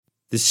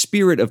The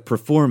spirit of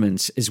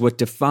performance is what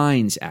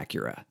defines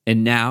Acura.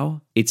 And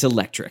now, it's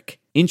electric.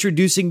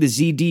 Introducing the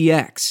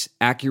ZDX,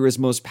 Acura's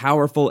most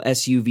powerful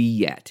SUV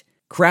yet.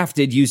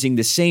 Crafted using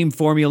the same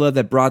formula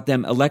that brought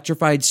them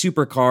electrified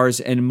supercars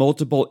and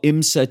multiple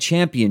IMSA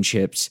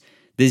championships,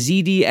 the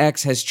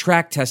ZDX has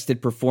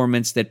track-tested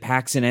performance that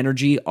packs an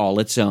energy all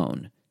its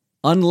own.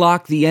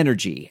 Unlock the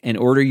energy and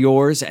order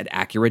yours at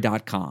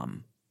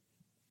Acura.com.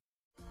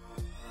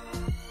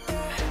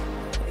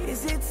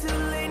 Is it too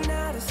late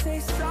now to say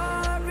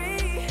sorry?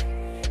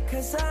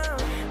 'Cause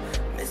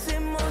I'm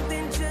missing more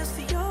than just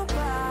your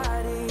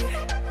body.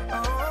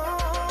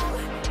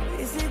 Oh,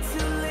 is it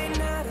too late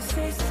now to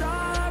say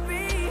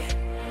sorry?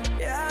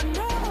 Yeah, I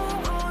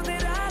know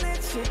that I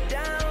let you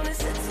down. Is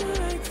it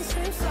too late to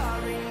say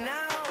sorry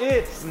now?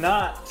 It's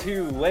not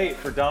too late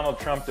for Donald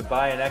Trump to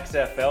buy an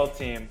XFL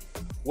team.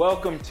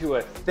 Welcome to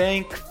a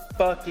thank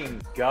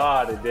fucking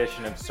God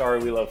edition of Sorry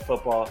We Love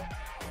Football,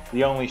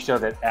 the only show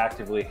that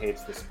actively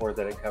hates the sport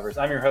that it covers.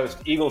 I'm your host,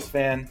 Eagles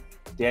fan,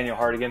 Daniel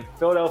Hardigan,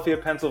 Philadelphia,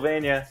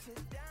 Pennsylvania.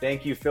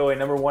 Thank you, Philly.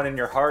 Number one in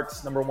your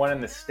hearts, number one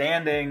in the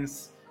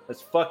standings.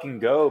 Let's fucking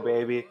go,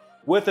 baby.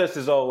 With us,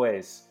 as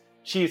always,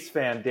 Chiefs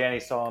fan, Danny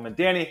Solomon.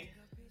 Danny,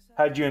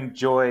 how'd you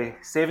enjoy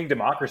saving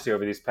democracy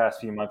over these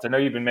past few months? I know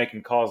you've been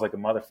making calls like a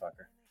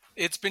motherfucker.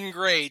 It's been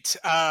great.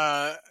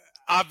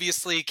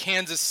 Obviously,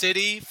 Kansas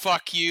City,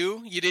 fuck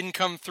you. You didn't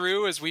come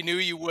through as we knew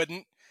you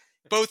wouldn't.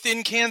 Both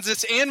in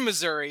Kansas and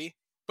Missouri.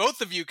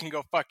 Both of you can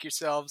go fuck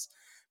yourselves.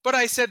 But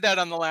I said that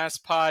on the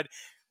last pod.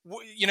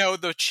 You know,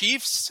 the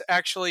Chiefs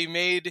actually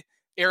made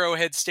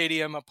Arrowhead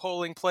Stadium a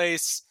polling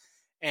place,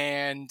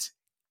 and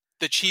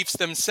the Chiefs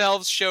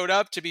themselves showed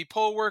up to be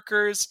poll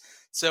workers.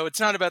 So it's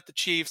not about the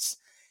Chiefs.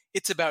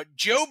 It's about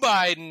Joe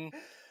Biden.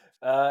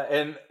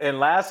 And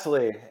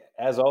lastly,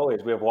 as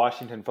always, we have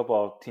Washington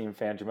football team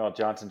fan Jamel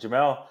Johnson.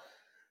 Jamel,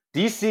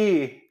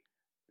 DC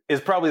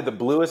is probably the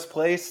bluest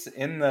place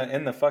in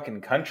the fucking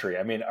country.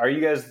 I mean, are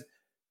you guys?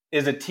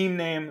 Is a team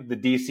name the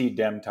DC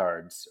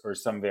Demtards or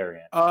some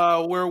variant?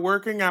 We're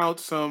working out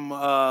some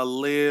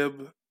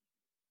lib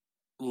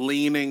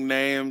leaning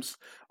names.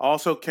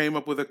 Also came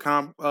up with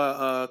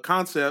a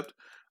concept,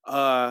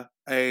 a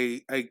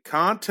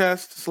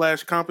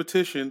contest /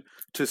 competition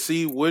to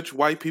see which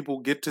white people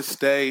get to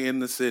stay in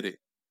the city.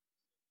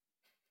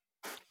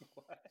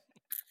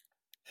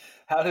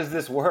 How does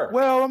this work?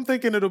 Well, I'm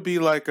thinking it'll be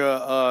like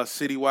a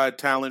citywide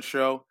talent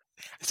show.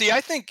 See,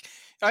 I think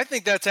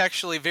that's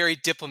actually very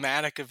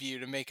diplomatic of you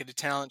to make it a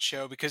talent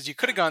show, because you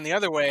could have gone the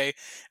other way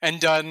and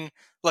done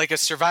like a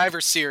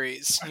Survivor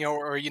Series,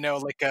 or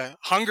like a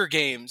Hunger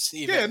Games.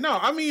 Even. Yeah, no,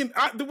 I mean,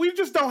 we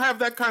just don't have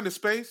that kind of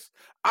space.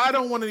 I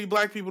don't want any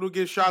black people to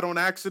get shot on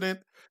accident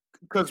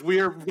because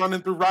we're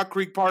running through Rock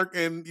Creek Park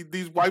and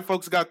these white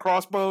folks got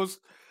crossbows.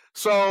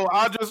 So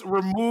I'll just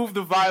remove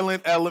the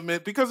violent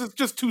element because it's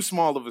just too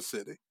small of a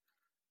city.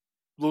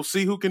 We'll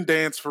see who can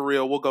dance for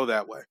real. We'll go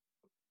that way.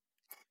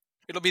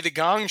 It'll be the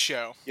Gong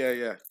Show.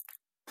 Yeah.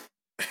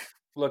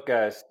 Look,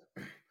 guys,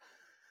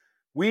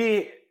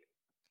 we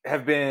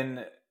have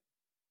been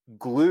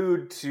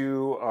glued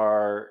to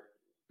our,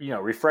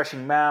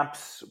 refreshing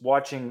maps,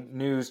 watching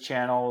news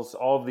channels,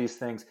 all of these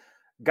things.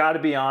 Got to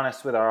be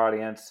honest with our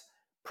audience.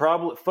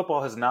 Probably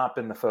football has not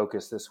been the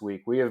focus this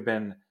week. We have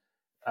been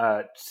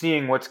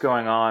seeing what's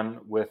going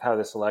on with how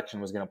this election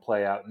was going to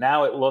play out.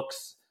 Now it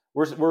looks,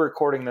 we're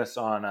recording this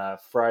on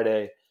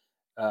Friday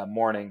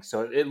morning,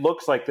 so it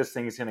looks like this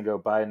thing is going to go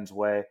Biden's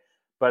way.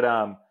 But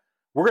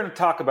we're going to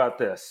talk about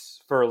this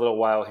for a little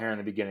while here in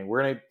the beginning.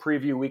 We're going to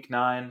preview Week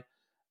 9,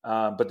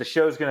 but the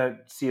show's going to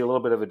see a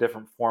little bit of a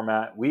different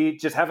format. We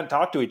just haven't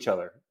talked to each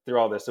other through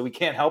all this, so we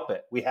can't help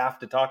it. We have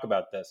to talk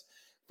about this.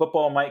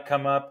 Football might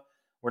come up.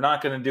 We're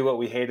not going to do what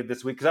we hated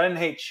this week because I didn't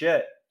hate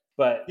shit.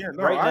 But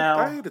now,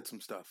 I hated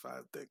some stuff. I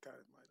think I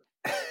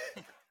might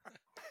have.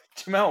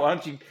 Jamel, why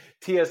don't you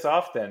tee us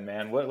off then,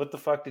 man? What the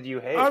fuck did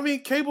you hate? I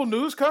mean, cable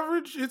news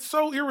coverage, it's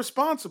so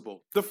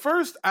irresponsible. The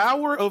first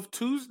hour of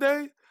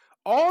Tuesday,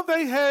 all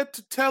they had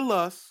to tell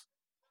us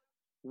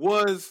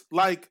was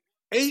like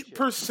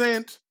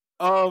 8%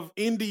 of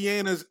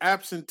Indiana's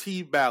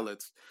absentee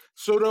ballots.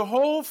 So the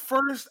whole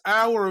first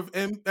hour of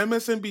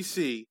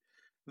MSNBC,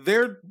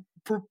 they're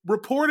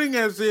reporting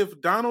as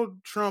if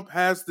Donald Trump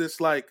has this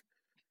like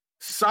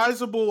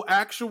sizable,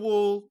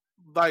 actual,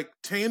 like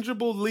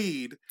tangible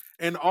lead,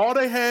 and all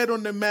they had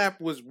on the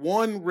map was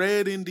one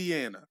red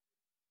Indiana.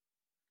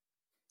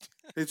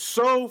 It's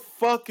so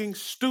fucking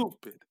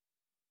stupid.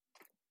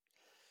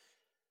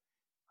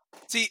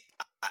 See,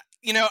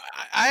 I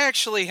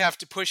actually have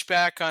to push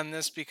back on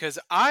this because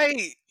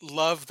I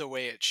love the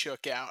way it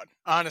shook out.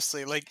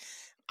 Honestly, like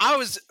I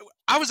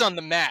was on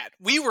the mat.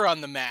 We were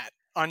on the mat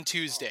on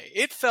Tuesday.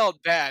 It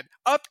felt bad.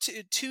 Up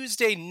to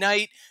Tuesday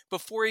night,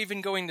 before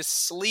even going to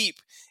sleep,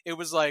 it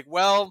was like,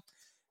 well,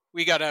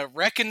 we got to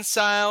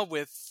reconcile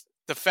with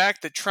the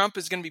fact that Trump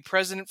is going to be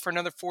president for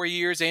another 4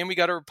 years, and we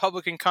got a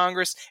Republican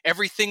Congress.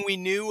 Everything we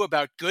knew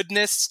about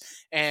goodness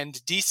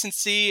and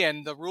decency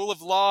and the rule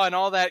of law and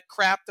all that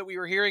crap that we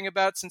were hearing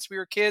about since we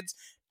were kids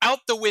out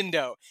the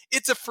window.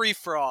 It's a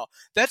free-for-all.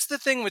 That's the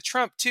thing with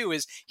Trump, too,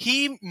 is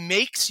he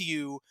makes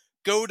you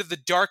go to the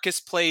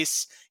darkest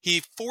place.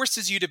 He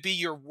forces you to be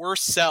your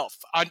worst self.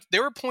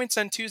 There were points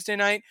on Tuesday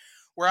night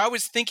where I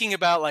was thinking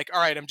about, like,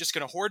 all right, I'm just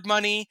going to hoard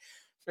money,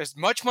 as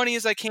much money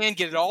as I can,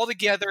 get it all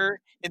together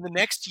in the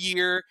next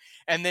year,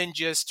 and then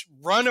just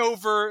run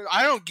over.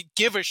 I don't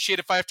give a shit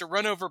if I have to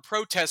run over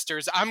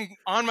protesters. I'm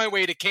on my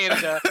way to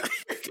Canada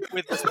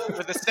with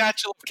a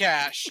satchel of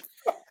cash.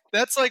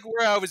 That's like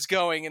where I was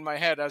going in my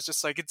head. I was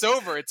just like, it's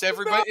over. It's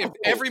everybody, No.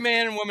 every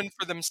man and woman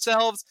for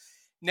themselves.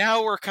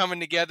 Now we're coming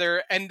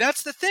together. And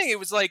that's the thing. It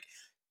was like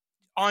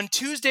on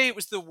Tuesday, it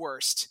was the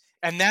worst.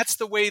 And that's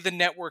the way the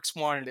networks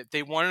wanted it.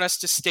 They wanted us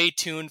to stay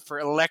tuned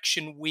for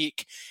election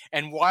week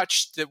and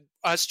watch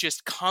us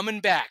just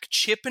coming back,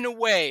 chipping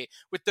away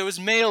with those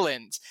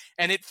mail-ins.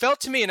 And it felt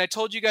to me, and I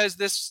told you guys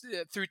this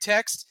through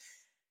text,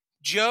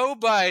 Joe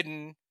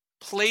Biden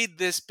played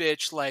this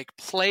bitch like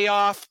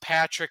playoff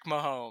Patrick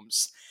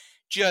Mahomes.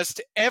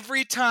 Just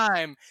every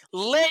time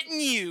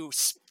letting you,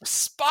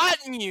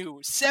 spotting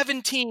you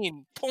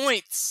 17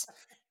 points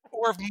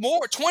or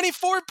more,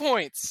 24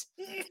 points.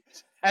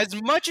 As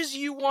much as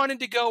you wanted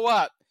to go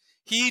up,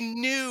 he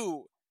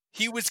knew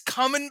he was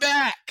coming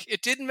back.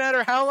 It didn't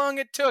matter how long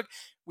it took.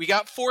 We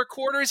got 4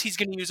 quarters. He's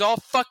going to use all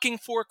fucking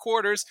 4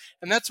 quarters.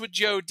 And that's what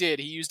Joe did.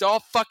 He used all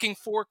fucking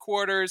 4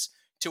 quarters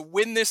to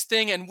win this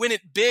thing and win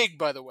it big,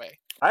 by the way.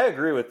 I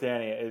agree with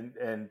Danny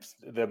and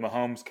the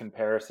Mahomes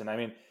comparison. I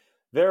mean,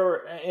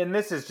 and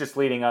this is just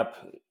leading up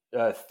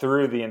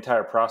through the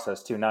entire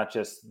process too, not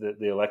just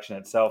the election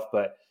itself,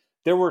 but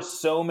there were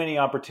so many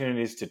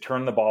opportunities to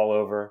turn the ball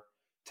over,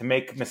 to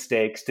make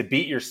mistakes, to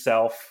beat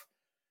yourself,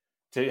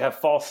 to have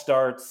false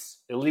starts,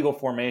 illegal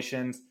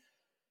formations.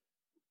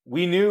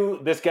 We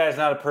knew this guy's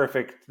not a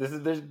perfect.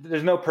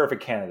 There's no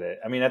perfect candidate.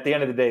 I mean, at the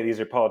end of the day, these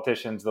are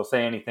politicians. They'll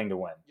say anything to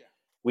win. Yeah.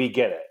 We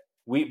get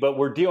it. But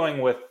we're dealing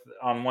with,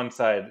 on one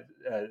side,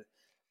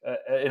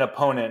 an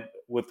opponent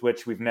with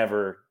which we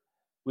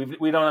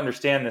don't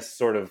understand this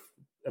sort of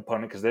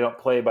opponent because they don't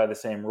play by the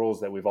same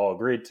rules that we've all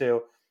agreed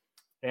to.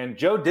 And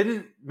Joe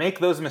didn't make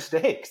those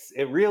mistakes.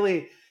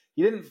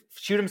 He didn't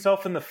shoot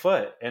himself in the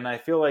foot. And I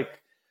feel like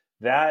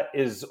that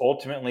is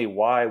ultimately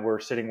why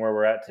we're sitting where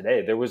we're at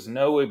today. There was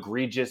no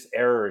egregious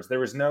errors. There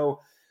was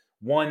no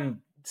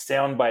one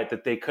soundbite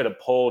that they could have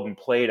pulled and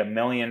played a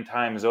million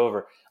times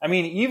over. I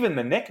mean, even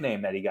the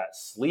nickname that he got,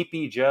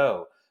 Sleepy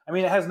Joe. I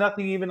mean, it has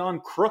nothing even on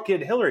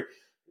crooked Hillary.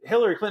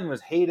 Hillary Clinton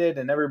was hated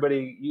and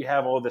everybody, you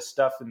have all this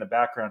stuff in the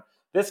background.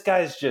 This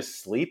guy's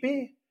just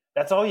sleepy?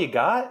 That's all you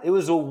got? It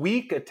was a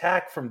weak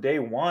attack from day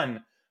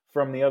one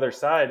from the other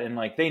side. And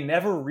like, they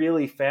never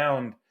really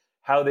found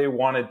how they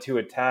wanted to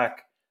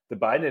attack the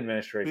Biden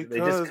administration. Because they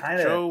just kind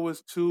of, Joe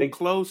was too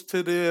close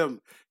to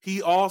them.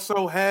 He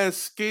also has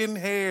skin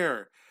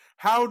hair.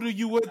 How do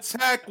you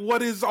attack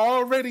what is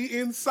already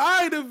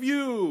inside of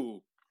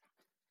you?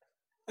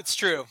 It's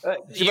true.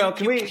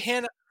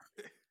 Jamel,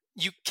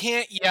 you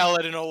can't yell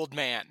at an old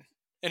man,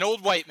 an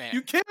old white man.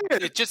 You can't.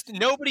 It just,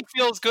 nobody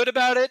feels good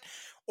about it.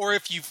 Or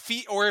if you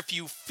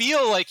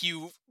feel like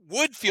you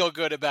would feel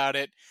good about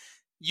it,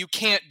 you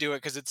can't do it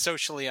because it's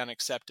socially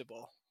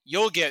unacceptable.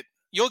 You'll get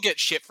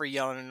shit for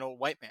yelling at an old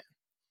white man.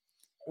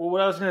 Well,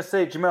 what I was going to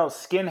say, Jamel,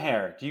 skin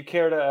hair. Do you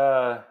care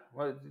to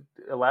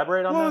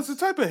elaborate on Well, this? it's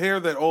the type of hair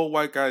that old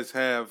white guys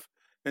have.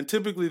 And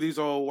typically these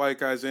old white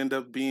guys end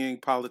up being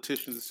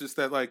politicians. It's just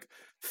that like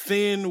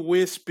thin,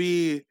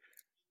 wispy,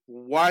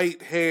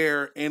 white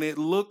hair. And it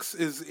looks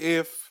as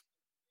if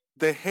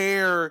the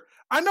hair,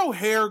 I know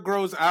hair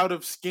grows out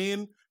of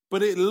skin,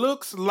 but it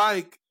looks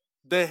like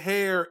the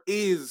hair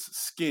is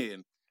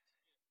skin.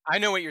 I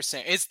know what you're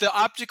saying. It's the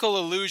optical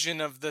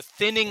illusion of the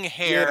thinning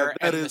hair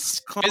and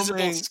the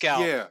visible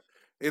scalp. Yeah,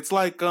 it's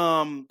like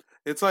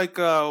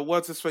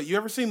what's this? You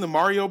ever seen the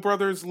Mario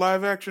Brothers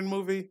live action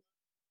movie?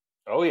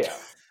 Oh yeah,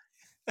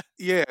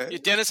 yeah.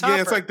 Dennis Hopper.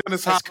 Yeah, it's like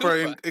Dennis Hopper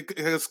and it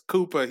has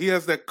Koopa. He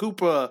has that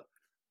Koopa,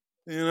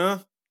 you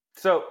know.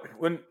 So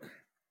when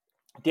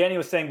Danny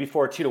was saying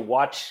before too, to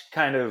watch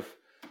kind of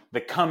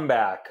the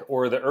comeback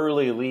or the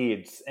early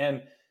leads,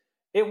 and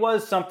it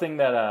was something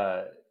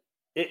that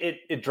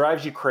it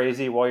drives you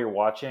crazy while you're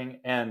watching,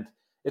 and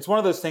it's one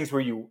of those things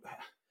where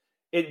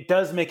it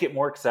does make it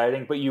more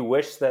exciting, but you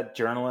wish that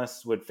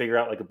journalists would figure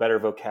out like a better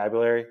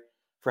vocabulary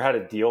for how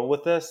to deal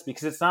with this,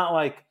 because it's not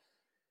like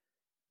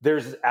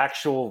there's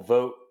actual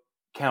vote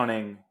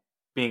counting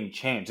being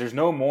changed. There's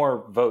no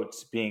more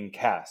votes being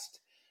cast.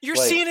 You're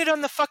seeing it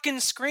on the fucking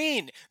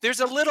screen. There's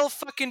a little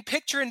fucking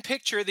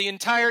picture-in-picture the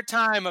entire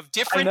time of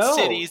different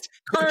cities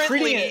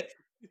currently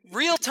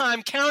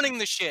real-time counting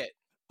the shit.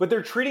 But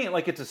they're treating it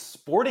like it's a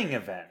sporting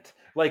event.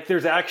 Like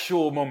there's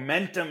actual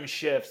momentum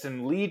shifts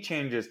and lead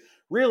changes.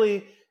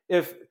 Really,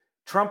 if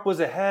Trump was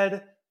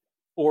ahead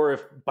or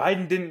if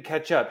Biden didn't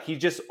catch up, he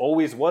just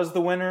always was the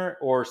winner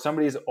or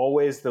somebody's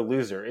always the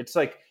loser. It's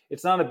like,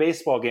 it's not a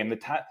baseball game.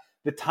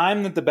 The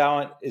time that the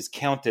ballot is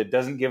counted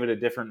doesn't give it a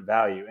different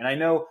value. And I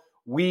know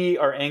we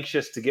are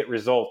anxious to get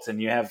results and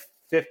you have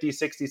 50,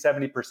 60,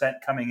 70%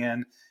 coming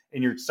in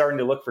and you're starting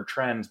to look for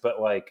trends,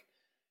 but like,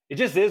 It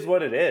just is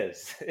what it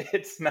is.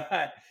 It's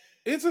not.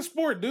 It's a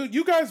sport, dude.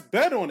 You guys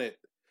bet on it.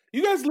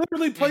 You guys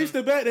literally placed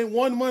a bet and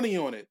won money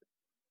on it.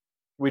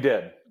 We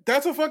did.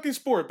 That's a fucking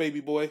sport, baby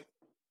boy.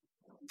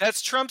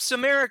 That's Trump's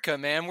America,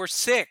 man. We're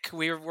sick.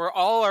 We're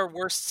all our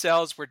worst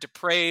selves. We're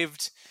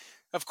depraved.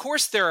 Of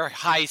course there are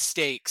high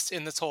stakes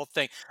in this whole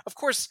thing. Of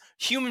course,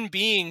 human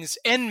beings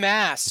en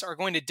masse are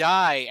going to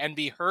die and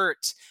be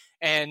hurt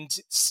and,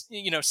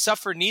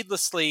 suffer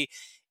needlessly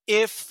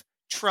if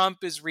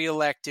Trump is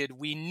reelected.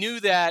 We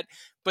knew that.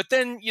 But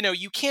then,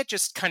 you can't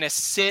just kind of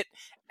sit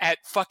at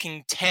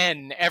fucking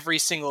 10 every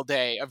single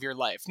day of your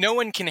life. No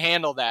one can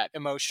handle that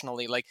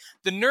emotionally. Like,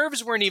 the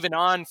nerves weren't even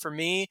on for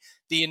me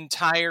the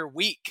entire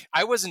week.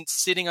 I wasn't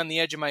sitting on the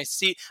edge of my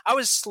seat. I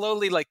was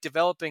slowly like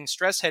developing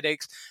stress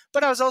headaches,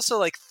 but I was also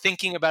like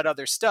thinking about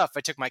other stuff.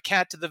 I took my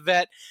cat to the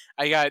vet.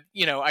 I got,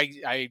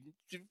 I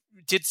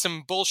did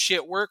some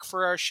bullshit work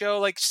for our show,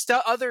 like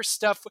other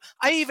stuff.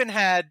 I even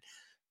had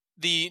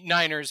the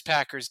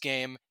Niners-Packers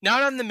game,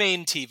 not on the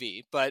main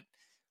TV, but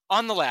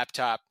on the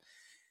laptop,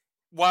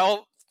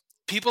 while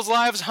people's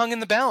lives hung in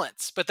the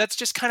balance. But that's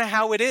just kind of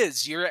how it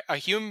is. You're a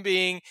human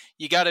being.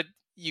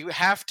 You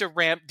have to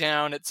ramp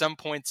down at some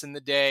points in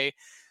the day.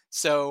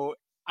 So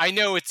I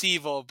know it's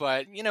evil,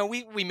 but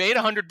we made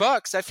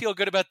 $100. I feel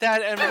good about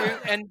that,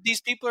 and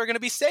these people are going to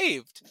be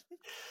saved.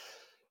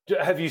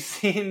 Have you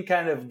seen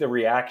kind of the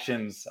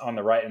reactions on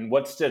the right, and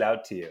what stood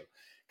out to you?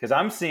 Because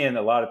I'm seeing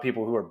a lot of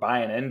people who are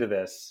buying into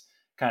this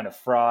kind of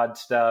fraud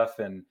stuff,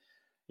 and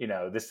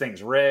this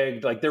thing's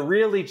rigged. Like, they're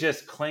really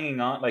just clinging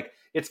on. Like,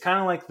 it's kind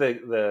of like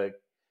the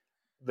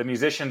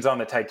musicians on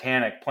the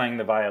Titanic playing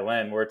the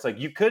violin, where it's like,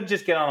 you could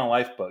just get on a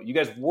lifeboat. You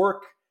guys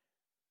work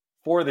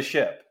for the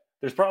ship.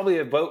 There's probably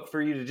a boat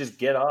for you to just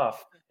get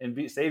off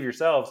and save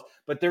yourselves,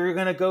 but they're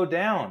going to go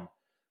down.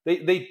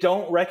 They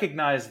don't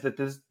recognize that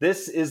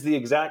this is the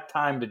exact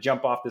time to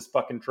jump off this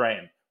fucking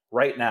train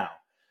right now.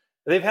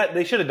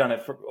 They should have done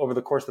it over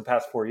the course of the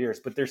past 4 years,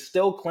 but they're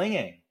still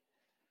clinging.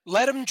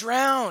 Let them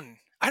drown.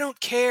 I don't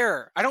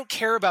care. I don't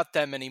care about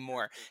them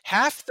anymore.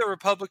 Half the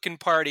Republican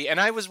Party, and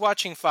I was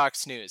watching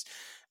Fox News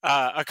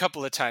a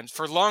couple of times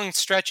for long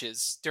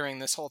stretches during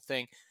this whole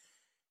thing.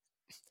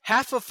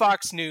 Half of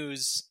Fox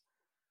News,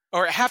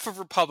 or half of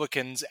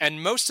Republicans,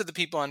 and most of the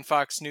people on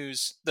Fox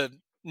News, the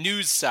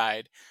news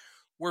side,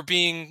 were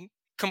being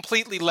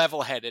completely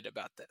level-headed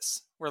about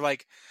this. We're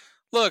like,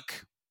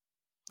 look,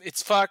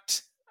 it's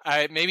fucked.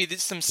 Maybe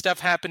some stuff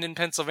happened in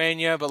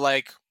Pennsylvania, but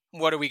like,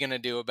 what are we going to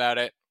do about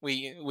it?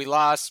 We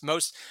lost.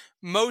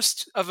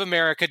 Most of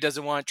America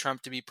doesn't want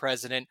Trump to be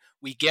president.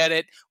 We get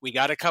it. We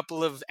got a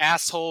couple of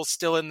assholes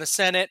still in the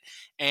Senate,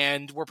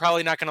 and we're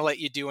probably not going to let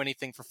you do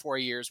anything for 4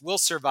 years. We'll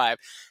survive.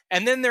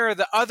 And then there are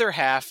the other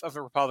half of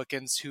the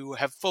Republicans who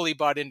have fully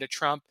bought into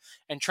Trump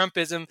and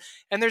Trumpism,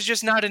 and there's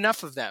just not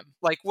enough of them.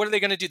 Like, what are they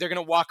going to do? They're going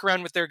to walk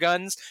around with their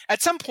guns?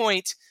 At some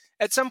point,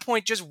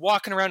 just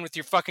walking around with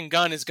your fucking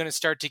gun is going to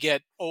start to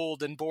get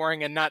old and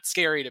boring and not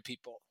scary to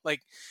people.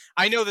 Like,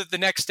 I know that the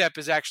next step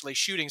is actually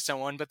shooting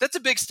someone, but that's a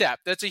big step.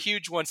 That's a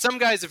huge one. Some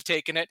guys have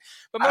taken it,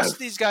 but most of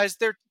these guys,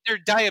 they're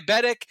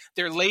diabetic,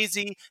 they're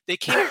lazy, they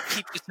can't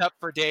keep this up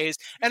for days.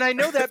 And I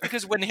know that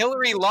because when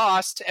Hillary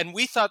lost and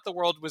we thought the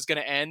world was going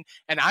to end,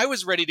 and I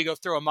was ready to go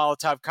throw a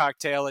Molotov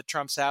cocktail at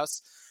Trump's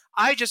house,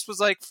 I just was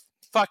like,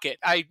 fuck it.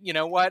 You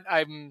know what?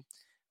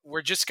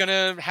 We're just going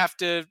to have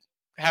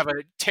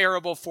a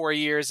terrible 4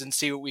 years and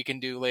see what we can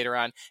do later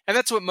on. And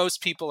that's what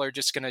most people are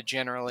just going to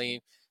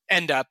generally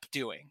end up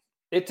doing.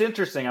 It's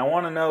interesting. I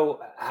want to know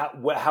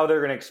how they're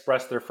going to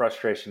express their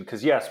frustration.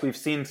 Because yes, we've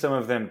seen some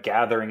of them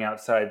gathering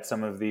outside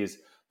some of these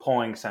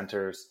polling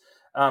centers.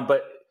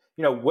 But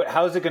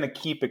how is it going to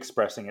keep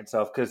expressing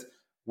itself? Because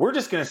we're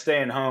just going to stay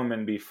at home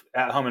and be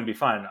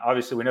fine.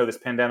 Obviously, we know this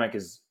pandemic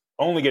is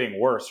only getting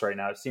worse right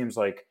now. It seems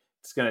like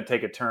it's going to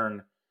take a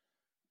turn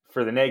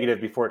for the negative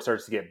before it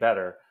starts to get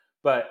better.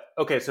 But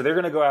okay, so they're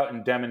going to go out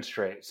and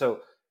demonstrate. So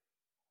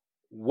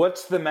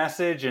what's the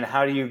message and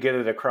how do you get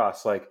it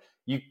across? Like,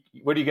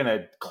 what are you going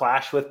to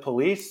clash with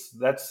police?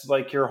 That's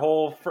like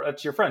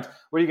that's your friends.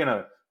 What are you going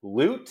to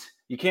loot?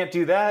 You can't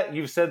do that.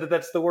 You've said that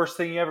that's the worst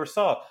thing you ever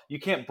saw. You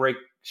can't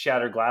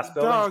shatter glass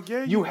buildings.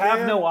 Dog, you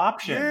have no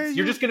options.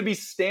 You're just going to be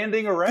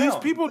standing around. These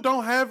people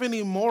don't have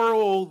any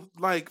moral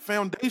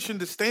foundation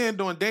to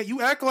stand on. Dan,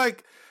 you act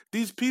like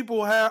these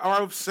people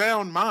are of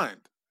sound mind.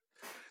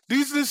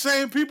 These are the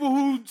same people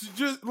who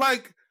just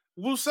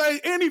will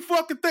say any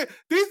fucking thing.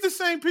 These are the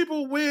same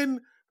people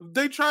when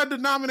they tried to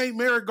nominate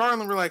Merrick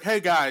Garland were like, hey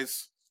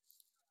guys,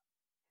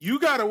 you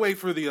gotta wait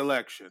for the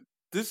election.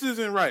 This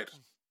isn't right.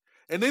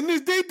 And then they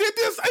did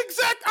this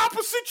exact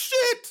opposite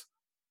shit.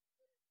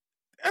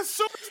 As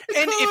soon as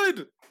they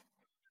could.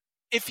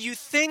 If you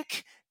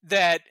think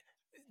that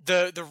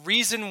the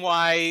reason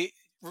why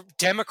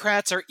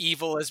Democrats are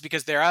evil is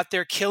because they're out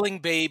there killing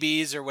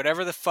babies or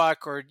whatever the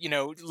fuck, or,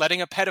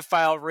 letting a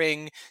pedophile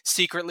ring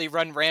secretly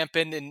run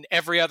rampant in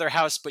every other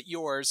house but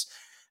yours,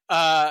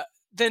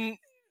 then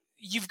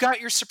you've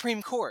got your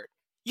Supreme Court.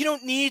 You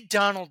don't need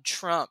Donald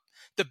Trump,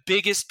 the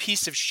biggest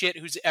piece of shit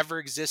who's ever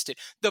existed,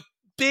 the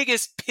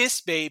biggest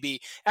piss baby.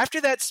 After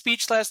that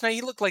speech last night,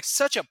 he looked like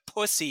such a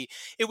pussy.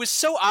 It was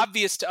so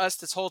obvious to us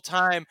this whole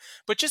time,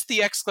 but just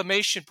the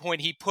exclamation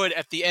point he put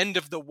at the end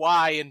of the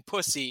Y in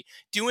pussy,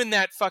 doing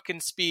that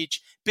fucking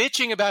speech,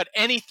 bitching about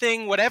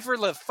anything, whatever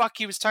the fuck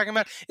he was talking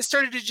about, it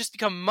started to just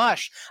become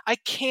mush. I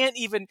can't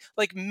even,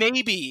 like,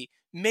 maybe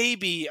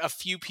a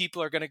few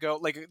people are going to go,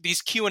 like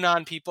these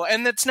QAnon people,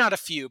 and that's not a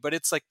few, but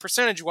it's like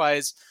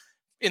percentage-wise,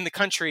 in the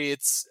country,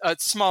 it's a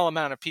small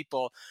amount of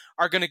people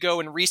are going to go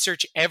and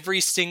research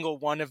every single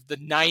one of the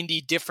 90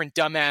 different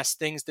dumbass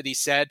things that he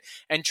said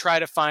and try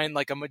to find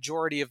like a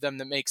majority of them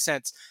that make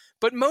sense.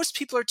 But most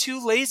people are too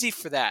lazy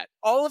for that.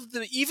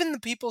 Even the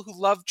people who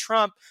love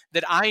Trump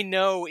that I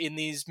know in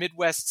these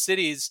Midwest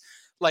cities,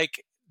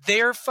 like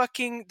they're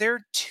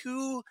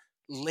too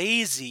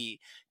lazy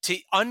to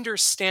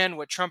understand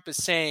what Trump is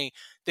saying.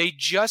 They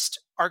just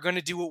are going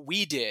to do what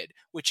we did,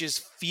 which is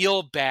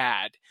feel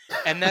bad.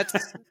 And that's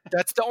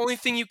the only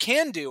thing you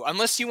can do,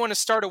 unless you want to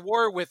start a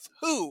war with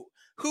who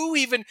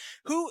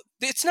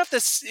it's not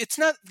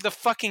the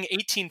fucking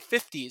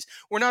 1850s.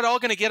 We're not all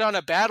going to get on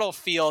a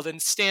battlefield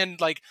and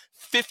stand like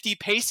 50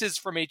 paces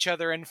from each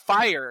other and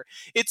fire.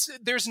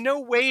 There's no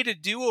way to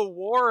do a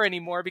war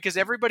anymore because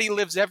everybody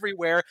lives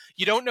everywhere.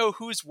 You don't know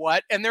who's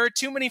what, and there are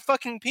too many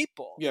fucking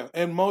people. Yeah,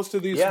 and most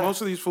of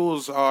these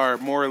fools are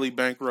morally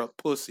bankrupt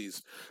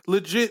pussies,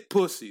 legit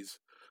pussies,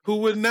 who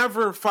would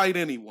never fight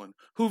anyone,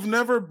 who've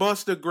never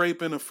bust a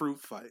grape in a fruit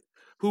fight,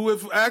 who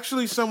if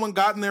actually someone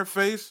got in their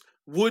face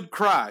would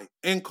cry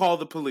and call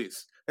the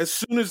police as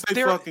soon as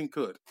they fucking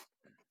could.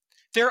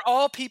 They're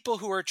all people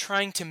who are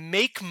trying to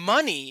make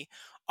money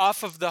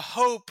off of the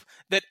hope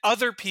that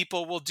other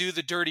people will do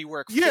the dirty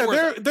work for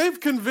them. They've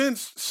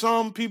convinced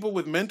some people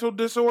with mental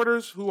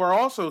disorders who are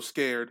also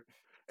scared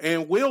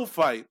and will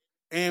fight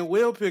and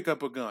will pick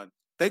up a gun.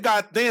 They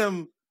got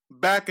them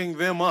backing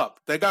them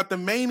up. They got the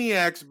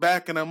maniacs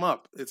backing them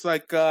up. It's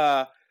like,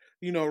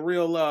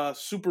 real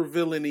super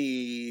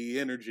villainy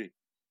energy.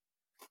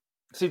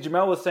 See,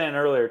 Jamel was saying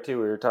earlier too.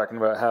 We were talking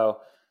about how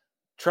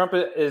Trump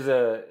is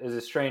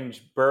a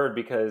strange bird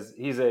because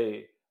he's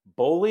a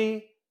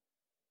bully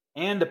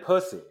and a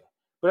pussy.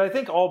 But I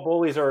think all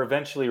bullies are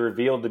eventually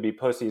revealed to be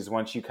pussies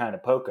once you kind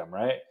of poke them,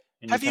 right?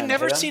 Have you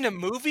never seen a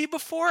movie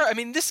before? I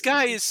mean, this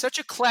guy is such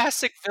a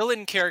classic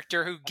villain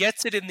character who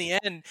gets it in the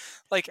end.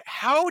 Like,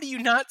 how do you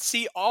not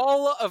see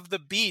all of the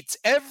beats,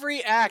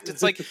 every act?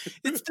 It's like,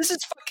 this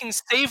is fucking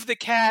Save the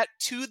Cat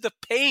to the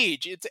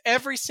page. It's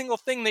every single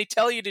thing they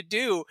tell you to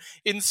do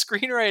in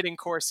screenwriting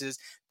courses.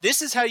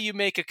 This is how you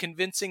make a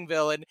convincing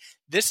villain.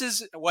 This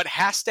is what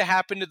has to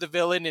happen to the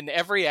villain in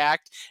every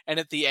act.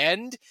 And at the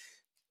end,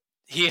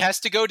 he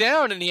has to go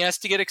down and he has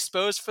to get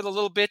exposed for the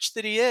little bitch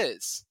that he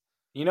is.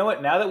 You know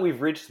what? Now that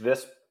we've reached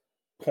this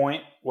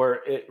point where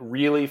it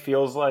really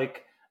feels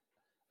like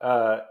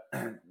Biden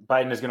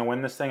is going to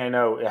win this thing, I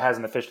know it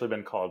hasn't officially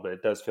been called, but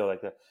it does feel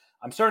like that.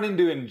 I'm starting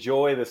to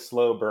enjoy the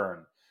slow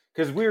burn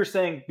because we were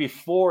saying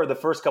before the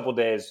first couple of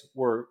days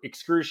were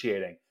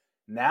excruciating.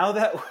 Now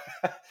that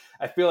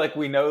I feel like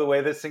we know the way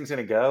this thing's going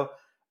to go,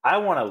 I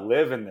want to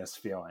live in this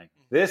feeling.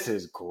 This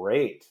is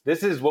great.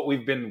 This is what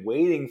we've been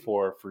waiting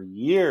for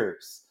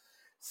years.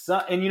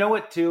 And you know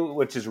what, too,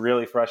 which is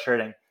really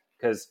frustrating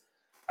because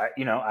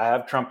I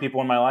have Trump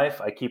people in my life.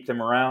 I keep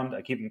them around.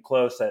 I keep them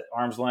close at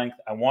arm's length.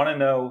 I want to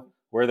know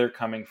where they're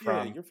coming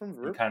from. Yeah, you're from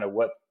and kind of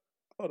what.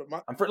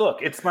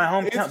 Look, it's my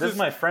hometown. This is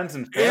my friends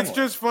and family. It's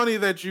just funny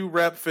that you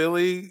rep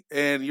Philly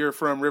and you're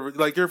from River.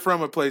 Like you're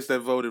from a place that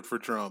voted for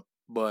Trump,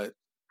 but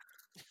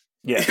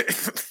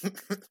yes,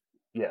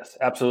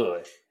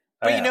 absolutely.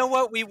 But you know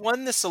what? We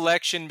won this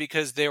election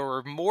because there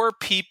were more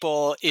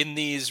people in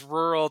these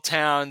rural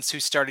towns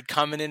who started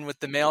coming in with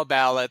the mail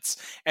ballots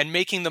and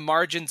making the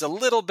margins a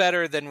little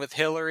better than with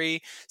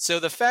Hillary. So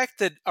the fact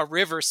that a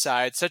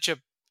Riverside, such a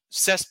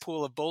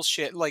cesspool of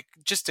bullshit, like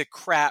just a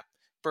crap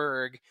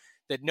burg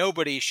that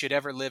nobody should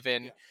ever live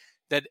in,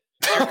 that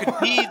there could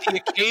be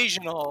the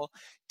occasional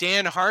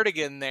Dan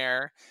Hardigan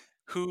there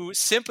who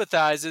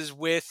sympathizes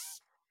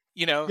with,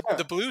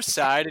 the blue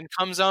side and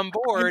comes on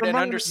board and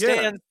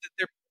understands that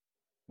they're.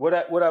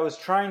 What I was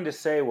trying to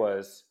say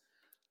was,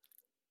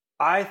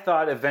 I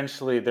thought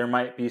eventually there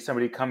might be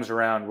somebody comes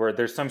around where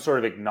there's some sort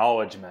of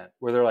acknowledgement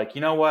where they're like,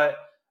 you know what?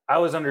 I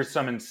was under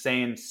some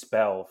insane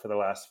spell for the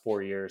last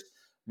 4 years.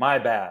 My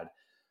bad.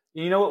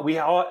 You know what? We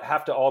all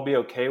have to all be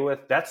okay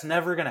with. That's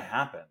never going to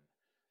happen.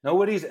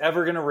 Nobody's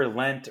ever going to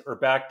relent or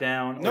back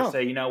down or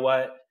say, you know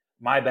what?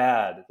 My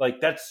bad. Like,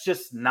 that's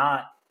just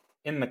not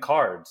in the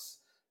cards.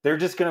 They're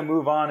just going to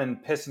move on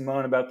and piss and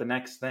moan about the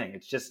next thing.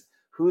 It's just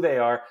who they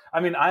are. I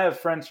mean, I have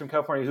friends from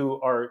California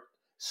who are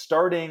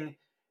starting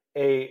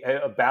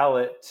a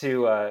ballot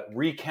to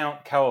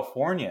recount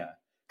California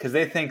because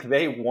they think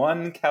they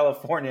won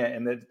California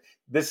and that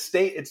this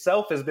state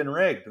itself has been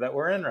rigged that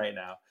we're in right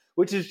now,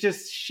 which is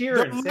just sheer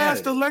insanity. The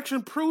last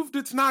election proved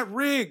it's not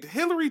rigged.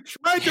 Hillary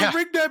tried to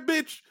rig that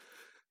bitch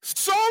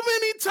so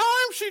many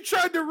times. She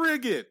tried to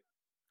rig it.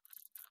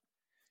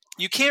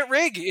 You can't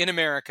rig in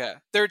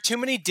America. There are too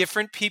many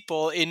different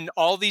people in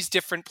all these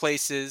different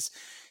places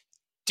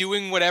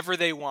doing whatever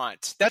they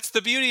want. That's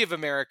the beauty of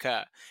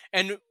America.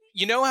 And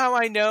you know how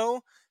I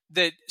know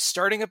that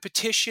starting a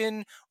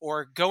petition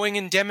or going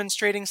and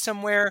demonstrating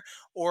somewhere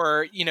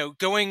or,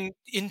 going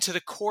into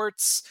the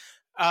courts,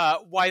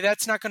 why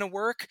that's not going to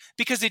work?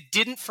 Because it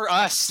didn't for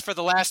us for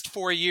the last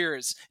 4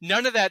 years.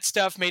 None of that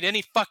stuff made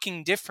any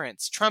fucking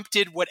difference. Trump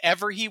did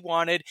whatever he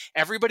wanted.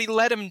 Everybody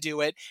let him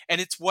do it.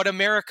 And it's what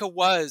America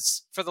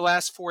was for the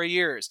last 4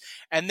 years.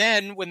 And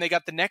then when they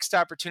got the next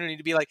opportunity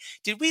to be like,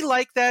 did we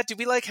like that? Did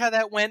we like how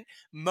that went?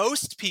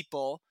 Most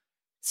people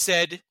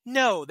said,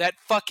 no, that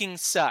fucking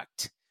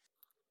sucked.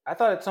 I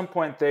thought at some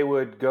point they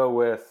would go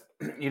with,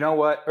 you know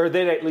what, or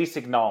they'd at least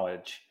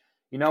acknowledge,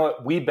 you know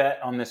what, we bet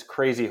on this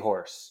crazy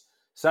horse.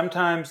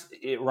 Sometimes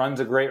it runs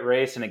a great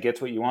race and it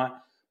gets what you want.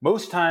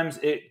 Most times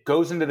it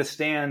goes into the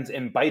stands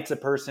and bites a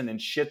person and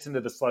shits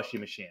into the slushy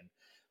machine.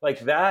 Like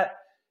that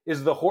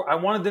is the horse. I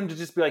wanted them to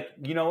just be like,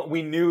 you know,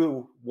 we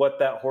knew what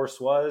that horse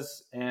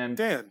was and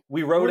Dan,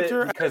 we wrote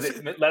it because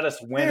it let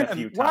us win a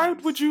few times. Why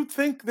would you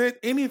think that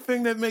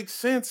anything that makes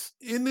sense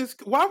in this?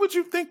 Why would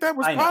you think that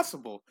was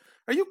possible?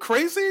 Are you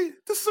crazy?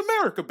 This is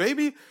America,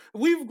 baby.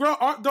 We've grown.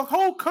 The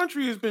whole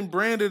country has been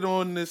branded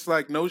on this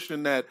like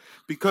notion that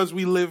because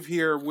we live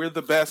here, we're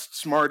the best,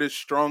 smartest,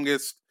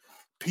 strongest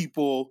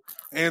people,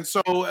 and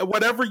so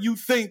whatever you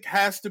think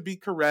has to be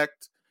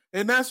correct,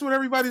 and that's what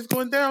everybody's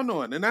going down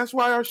on, and that's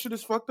why our shit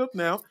is fucked up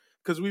now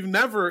because we've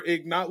never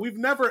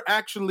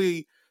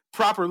actually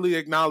properly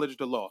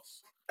acknowledged a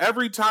loss.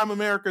 Every time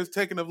America has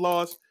taken a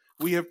loss,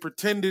 we have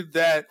pretended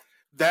that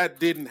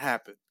didn't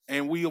happen.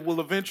 And we will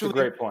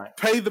eventually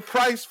pay the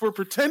price for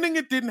pretending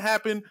it didn't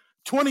happen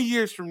 20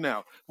 years from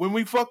now. When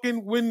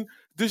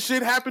the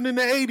shit happened in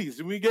the 80s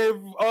and we gave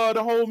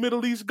the whole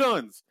Middle East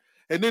guns.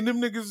 And then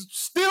them niggas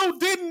still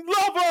didn't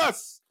love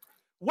us.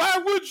 Why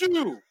would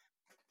you?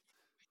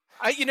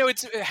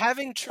 It's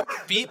having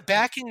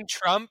backing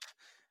Trump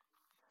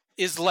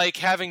is like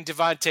having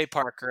Devontae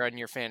Parker on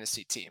your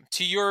fantasy team.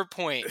 To your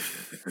point,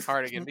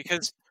 Hardigan,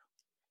 because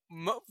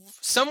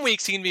some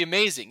weeks he can be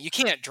amazing. You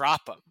can't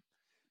drop him.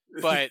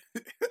 But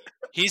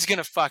he's going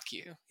to fuck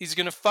you. He's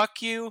going to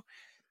fuck you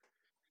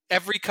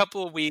every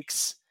couple of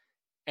weeks,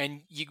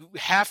 and you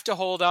have to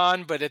hold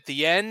on. But at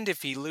the end,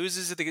 if he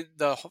loses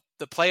the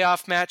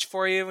playoff match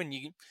for you and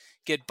you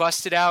get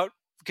busted out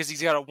because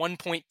he's got a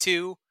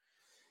 1.2,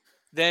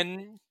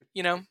 then,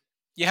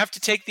 you have to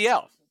take the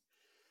L.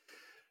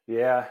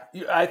 Yeah,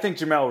 I think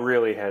Jamel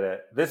really hit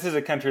it. This is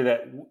a country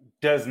that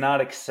does not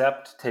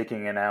accept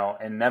taking an L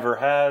and never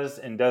has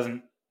and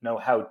doesn't know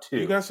how to.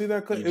 You guys see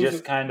that clip? You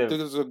just kind of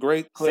a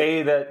great clip.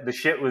 Say that the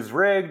shit was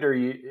rigged or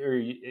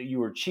you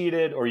were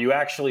cheated or you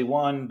actually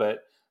won, but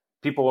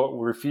people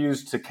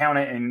refuse to count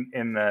it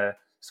in the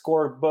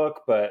scorebook.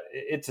 But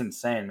it's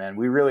insane, man.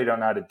 We really don't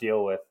know how to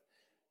deal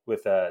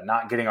with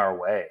not getting our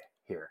way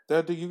here.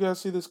 Did you guys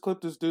see this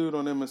clip? This dude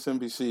on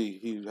MSNBC,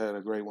 he had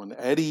a great one.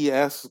 Eddie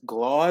S.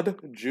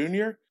 Glaude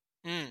Jr.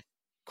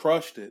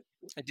 Crushed it.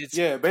 I did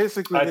see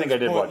basically. I think I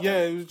did watch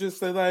it was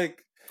just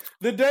like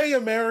the day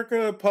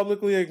America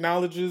publicly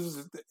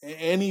acknowledges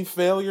any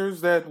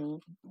failures that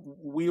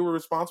we were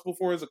responsible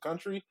for as a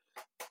country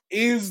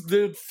is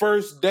the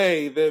first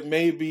day that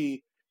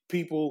maybe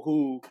people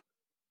who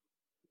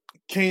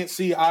can't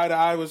see eye to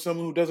eye with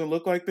someone who doesn't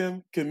look like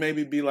them can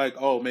maybe be like,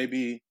 oh,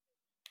 maybe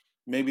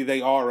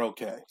they are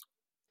okay.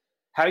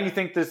 How do you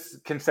think this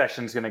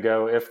concession is going to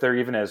go, if there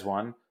even is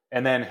one?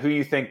 And then who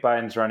you think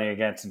Biden's running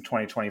against in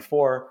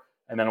 2024?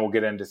 And then we'll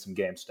get into some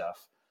game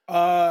stuff.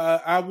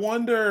 I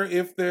wonder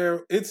if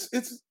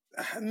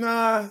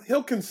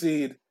he'll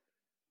concede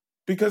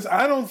because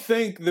I don't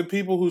think the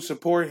people who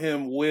support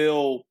him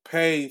will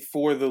pay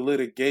for the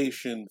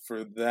litigation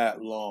for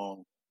that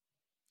long.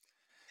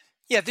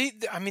 Yeah,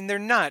 they're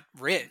not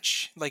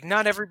rich. Like,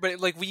 not everybody.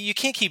 Like, you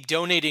can't keep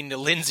donating to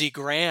Lindsey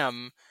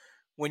Graham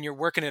when you're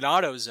working at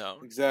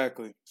AutoZone.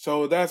 Exactly.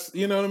 So that's,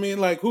 you know what I mean?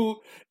 Like,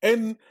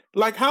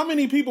 how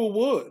many people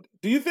would?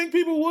 Do you think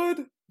people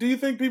would? Do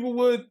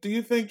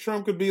you think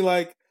Trump could be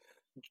like,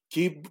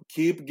 keep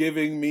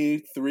giving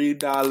me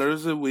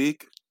 $3 a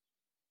week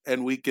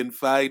and we can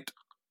fight?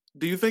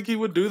 Do you think he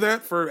would do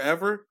that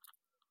forever?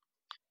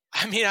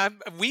 I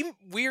mean,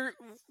 we're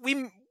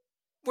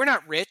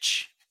not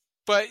rich,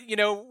 but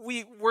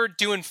we're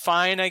doing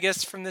fine, I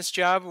guess, from this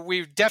job.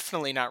 We're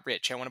definitely not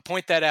rich. I want to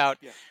point that out.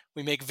 Yeah.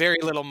 We make very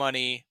little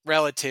money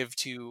relative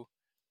to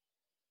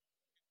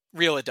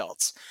real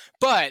adults.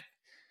 But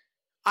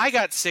I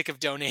got sick of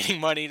donating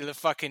money to the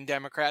fucking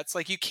Democrats.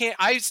 Like, you can't.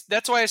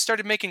 That's why I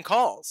started making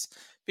calls,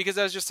 because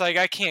I was just like,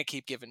 I can't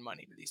keep giving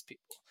money to these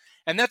people.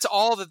 And that's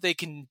all that they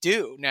can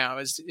do now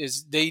is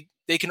they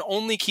can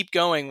only keep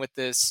going with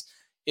this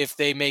if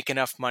they make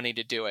enough money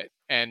to do it.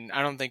 And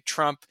I don't think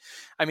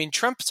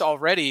Trump's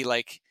already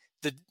like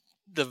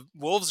the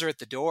wolves are at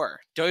the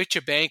door.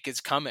 Deutsche Bank is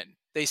coming.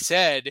 They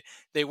said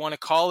they want to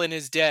call in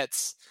his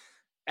debts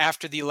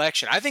after the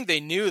election. I think they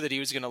knew that he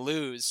was going to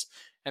lose.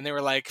 And they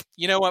were like,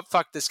 you know what?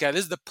 Fuck this guy.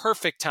 This is the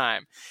perfect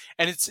time.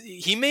 And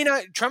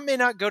Trump may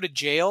not go to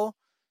jail,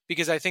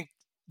 because I think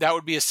that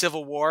would be a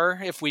civil war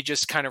if we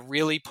just kind of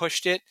really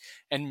pushed it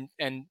and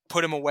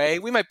put him away.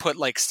 We might put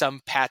like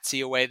some patsy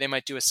away. They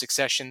might do a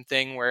succession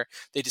thing where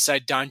they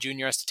decide Don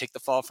Jr. has to take the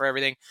fall for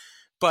everything.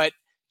 But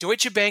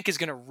Deutsche Bank is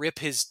going to rip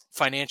his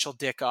financial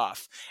dick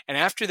off. And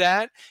after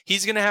that,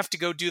 he's going to have to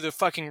go do the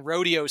fucking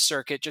rodeo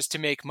circuit just to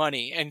make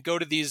money and go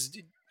to these,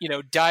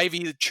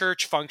 divey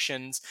church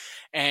functions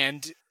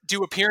and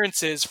do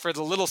appearances for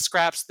the little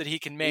scraps that he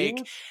can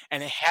make.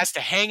 And it has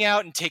to hang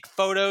out and take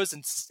photos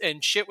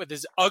and shit with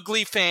his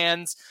ugly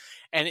fans.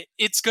 And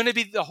it's going to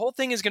be, the whole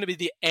thing is going to be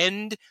the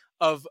end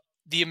of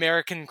the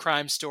American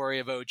crime story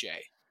of OJ.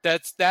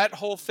 That's that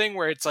whole thing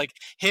where it's like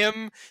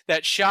him,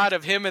 that shot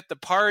of him at the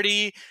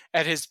party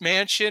at his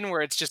mansion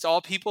where it's just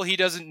all people he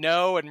doesn't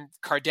know, and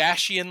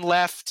Kardashian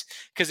left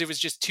because it was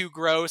just too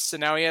gross.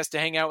 And now he has to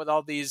hang out with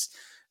all these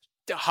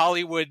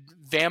Hollywood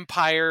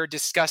vampire,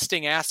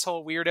 disgusting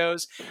asshole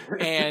weirdos.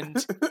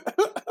 And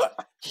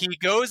he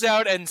goes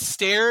out and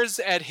stares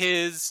at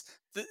his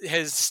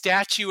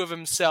statue of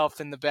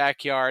himself in the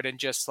backyard and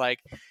just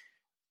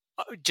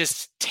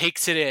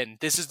takes it in.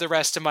 This is the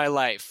rest of my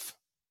life.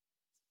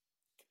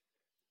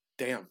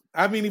 Damn.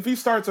 I mean, if he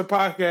starts a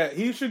podcast,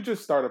 he should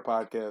just start a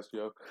podcast,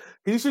 yo.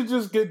 He should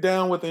just get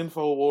down with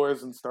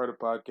InfoWars and start a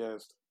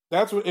podcast.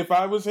 That's what, if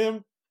I was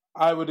him,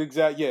 I would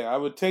I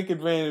would take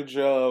advantage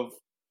of,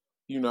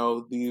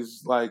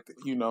 these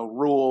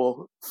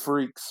rural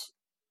freaks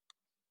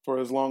for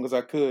as long as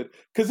I could.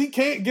 Because he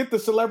can't get the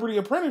Celebrity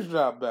Apprentice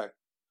job back.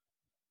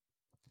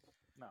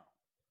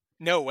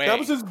 No way. That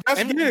was his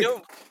best gig.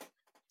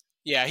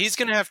 Yeah, he's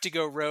going to have to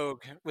go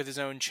rogue with his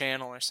own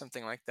channel or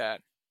something like that.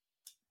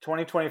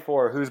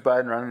 2024, who's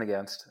Biden running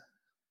against?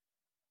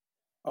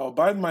 Oh,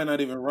 Biden might not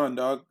even run,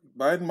 dog.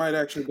 Biden might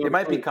actually go. It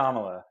might be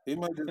Kamala. It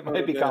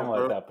might be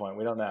Kamala at that point.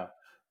 We don't know.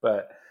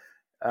 But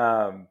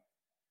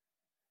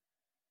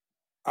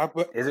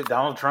is it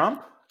Donald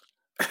Trump?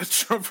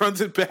 Trump runs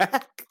it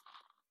back?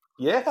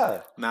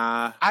 Yeah.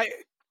 Nah.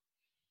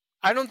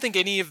 I don't think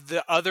any of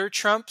the other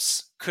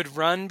Trumps could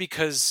run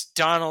because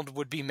Donald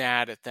would be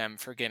mad at them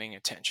for getting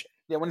attention.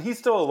 Yeah, when he's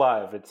still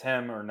alive, it's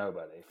him or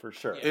nobody, for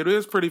sure. It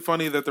is pretty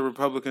funny that the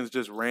Republicans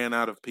just ran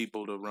out of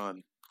people to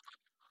run.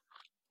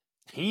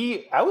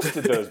 He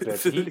ousted those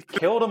bits. He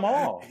killed them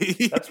all.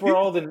 That's where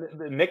all the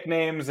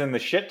nicknames and the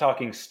shit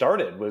talking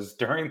started, was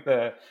during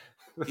the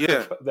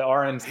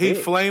RNC. He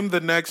flamed the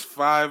next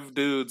 5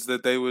 dudes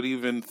that they would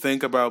even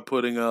think about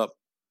putting up,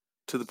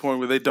 to the point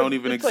where they don't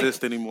even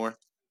exist anymore.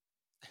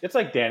 It's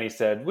like Danny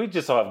said, we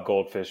just all have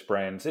goldfish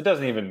brains. It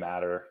doesn't even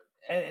matter.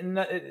 And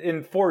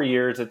in 4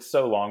 years, it's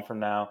so long from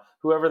now,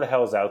 whoever the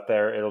hell's out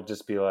there, it'll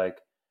just be like,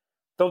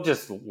 they'll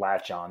just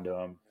latch onto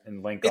him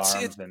and link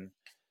arms.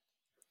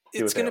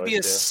 It's going to be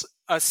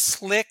a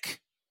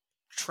slick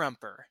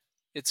Trumper.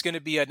 It's going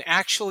to be an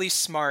actually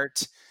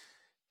smart,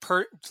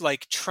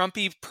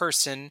 Trumpy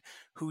person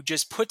who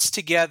just puts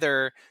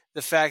together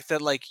the fact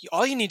that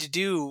all you need to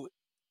do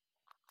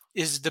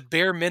is the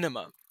bare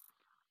minimum,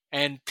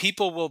 and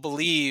people will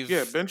believe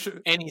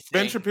anything.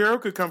 Ben Shapiro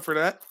could come for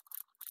that.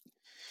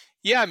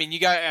 Yeah, you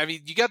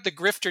got the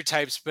grifter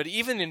types, but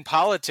even in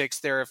politics,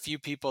 there are a few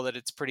people that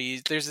it's pretty.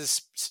 There's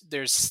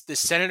this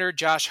Senator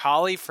Josh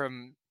Hawley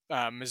from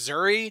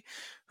Missouri,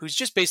 who's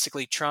just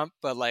basically Trump,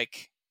 but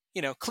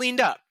cleaned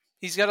up.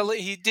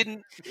 He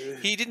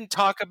didn't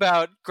talk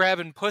about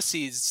grabbing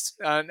pussies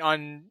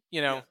on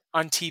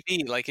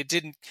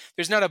TV.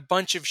 There's not a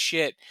bunch of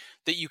shit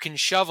that you can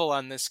shovel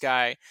on this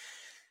guy.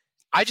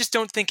 I just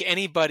don't think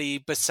anybody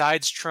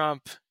besides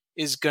Trump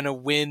is gonna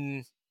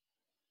win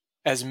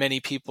as many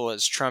people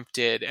as Trump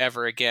did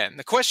ever again.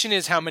 The question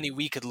is how many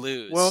we could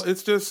lose. Well,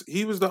 it's just,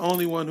 he was the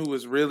only one who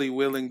was really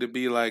willing to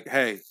be like,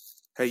 hey,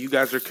 you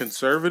guys are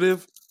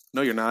conservative?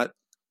 No, you're not.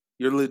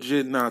 You're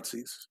legit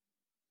Nazis.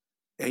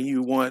 And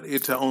you want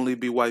it to only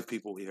be white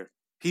people here.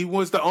 He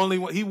was the only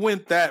one. He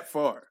went that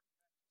far.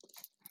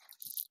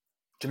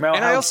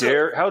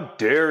 Jamel, how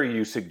dare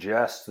you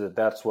suggest that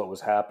that's what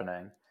was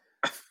happening?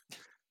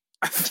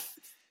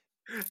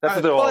 That's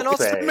what they'll all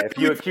say. If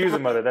you accuse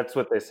them of it, that's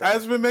what they say.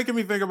 It's been making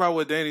me think about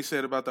what Danny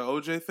said about the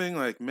OJ thing.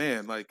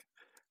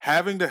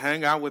 Having to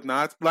hang out with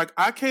Nazis.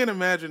 I can't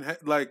imagine,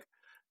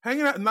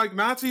 hanging out,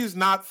 Nazis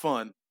not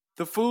fun.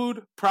 The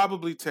food,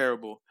 probably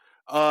terrible.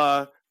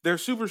 They're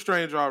super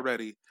strange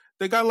already.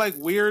 They got,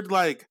 weird,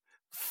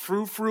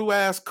 frou-frou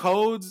ass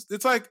codes.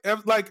 It's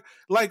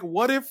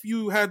what if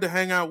you had to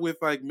hang out with,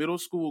 middle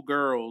school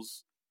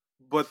girls,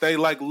 but they,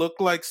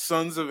 look like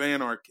Sons of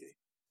Anarchy?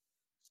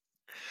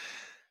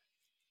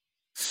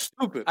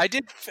 Stupid. I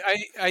did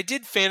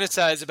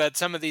fantasize about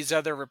some of these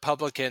other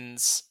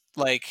Republicans,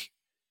 like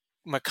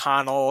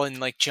McConnell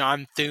and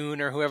John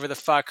Thune or whoever the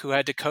fuck, who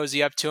had to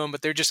cozy up to him,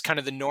 but they're just kind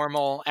of the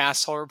normal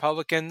asshole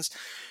Republicans,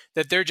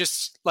 that they're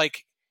just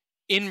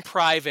in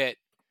private,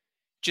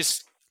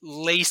 just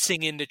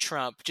lacing into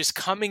Trump, just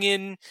coming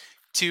into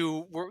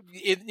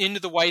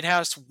the White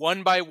House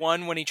one by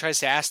one when he tries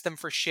to ask them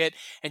for shit,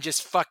 and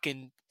just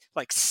fucking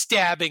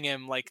stabbing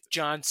him like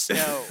Jon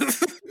Snow.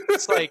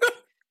 It's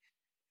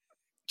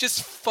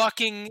just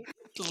fucking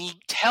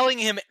telling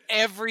him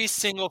every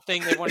single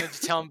thing they wanted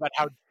to tell him about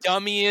how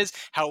dumb he is,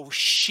 how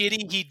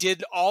shitty he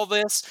did all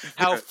this,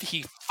 how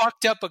he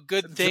fucked up a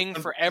good thing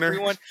for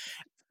everyone.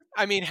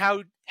 I mean,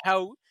 how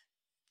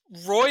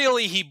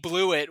royally he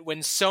blew it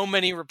when so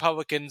many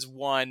Republicans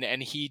won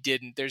and he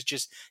didn't.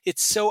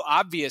 It's so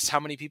obvious how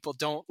many people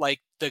don't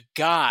like the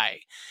guy.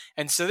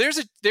 And so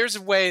there's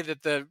a way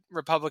that the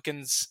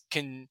Republicans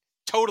can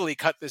totally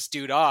cut this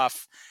dude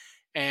off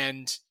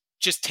and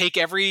just take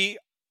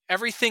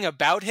everything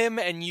about him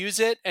and use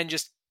it and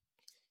just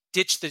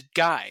ditch the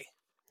guy.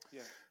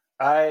 Yeah.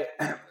 I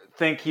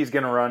think he's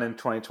going to run in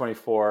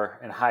 2024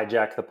 and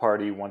hijack the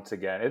party once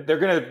again. They're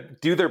going to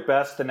do their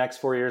best the next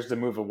 4 years to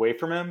move away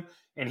from him,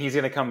 and he's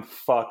going to come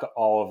fuck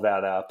all of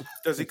that up.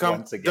 Does he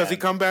come? Does he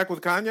come back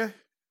with Kanye?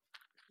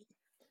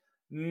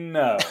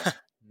 No,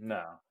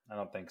 I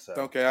don't think so.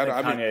 Okay,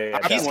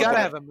 he's got to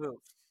have a move.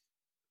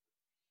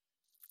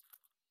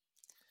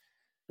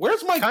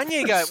 Where's Mike?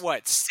 Kanye Pence? got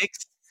what, 6?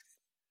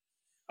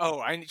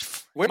 Oh,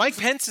 Mike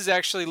Pence is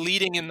actually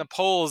leading in the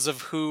polls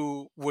of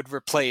who would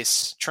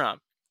replace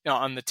Trump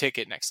on the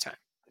ticket next time.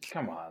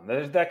 Come on,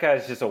 that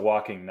guy's just a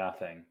walking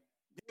nothing.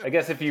 I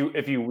guess if you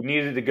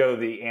needed to go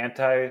the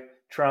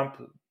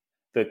anti-Trump,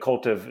 the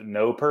cult of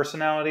no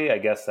personality, I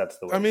guess that's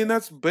the way. I mean,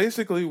 that's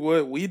basically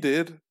what we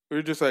did. We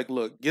were just like,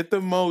 look, get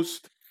the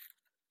most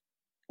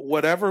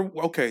whatever.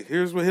 Okay,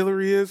 here's what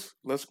Hillary is.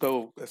 Let's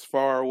go as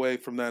far away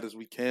from that as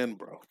we can,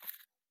 bro.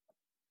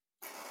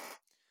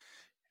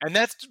 And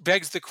that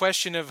begs the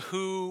question of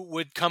who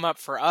would come up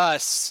for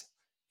us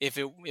if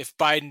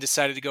Biden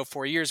decided to go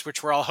 4 years,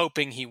 which we're all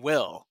hoping he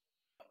will.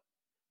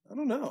 I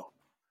don't know,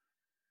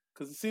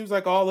 because it seems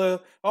like all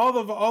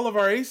of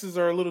our aces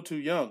are a little too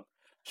young.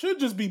 Should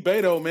just be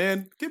Beto,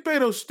 man. Get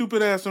Beto's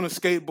stupid ass on a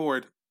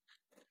skateboard.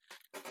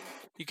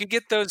 You could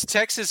get those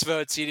Texas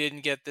votes you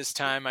didn't get this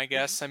time, I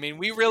guess. I mean,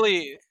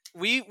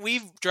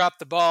 we've dropped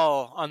the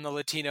ball on the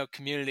Latino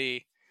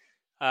community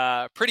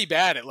pretty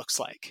bad, it looks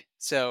like.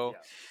 So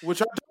which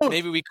I don't.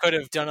 Maybe we could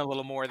have done a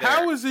little more there.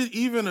 How is it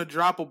even a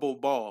droppable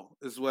ball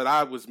is what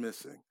I was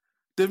missing.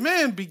 The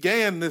man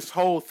began this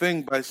whole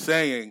thing by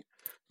saying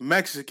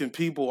Mexican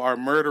people are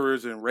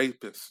murderers and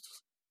rapists.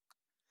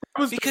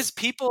 Because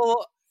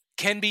people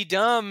can be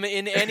dumb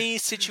in any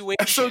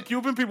situation. So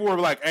Cuban people were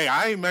like, hey,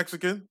 I ain't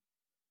Mexican.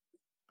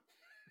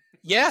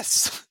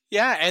 Yes.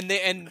 Yeah,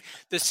 and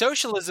the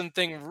socialism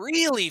thing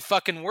really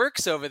fucking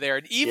works over there.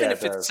 And even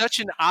if it's such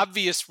an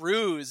obvious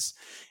ruse,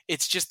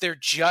 it's just they're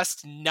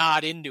just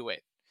not into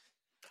it.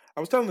 I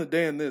was telling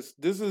Dan this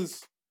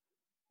is,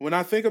 when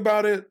I think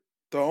about it,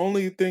 the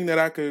only thing that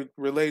I could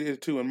relate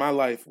it to in my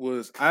life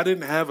was I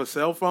didn't have a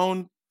cell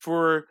phone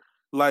for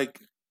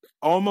like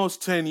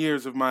almost 10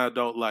 years of my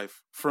adult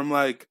life. From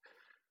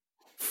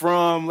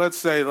let's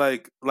say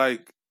like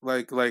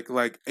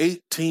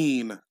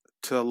 18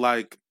 to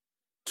like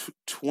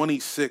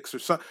 26 or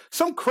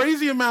some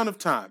crazy amount of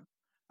time.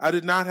 I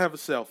did not have a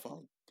cell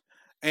phone.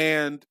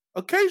 And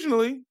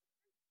occasionally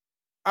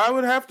I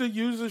would have to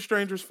use a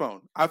stranger's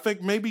phone. I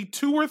think maybe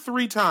 2 or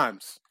 3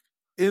 times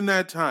in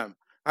that time.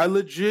 I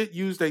legit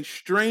used a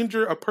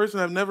stranger, a person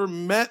I've never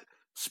met,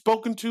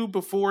 spoken to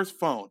before's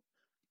phone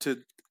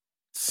to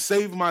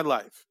save my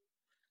life.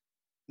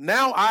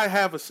 Now I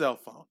have a cell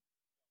phone,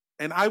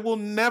 and I will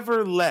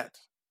never let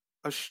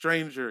a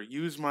stranger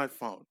use my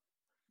phone.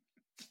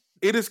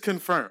 It is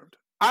confirmed.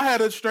 I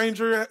had a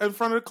stranger in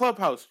front of the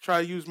clubhouse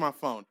try to use my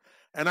phone,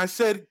 and I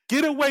said,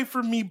 "Get away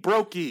from me,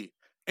 brokey."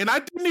 And I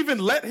didn't even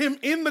let him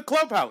in the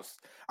clubhouse.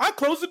 I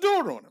closed the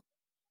door on him.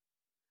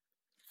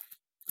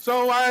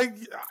 So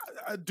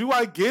do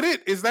I get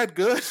it? Is that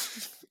good?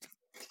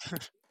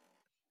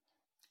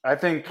 I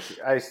think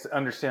I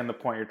understand the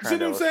point you're trying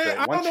to illustrate.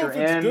 I don't know if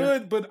it's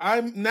good, but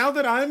now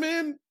that I'm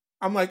in,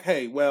 I'm like,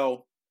 hey,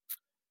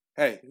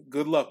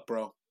 good luck,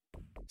 bro.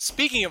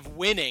 Speaking of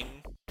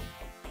winning,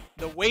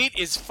 the wait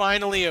is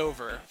finally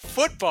over.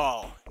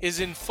 Football is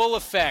in full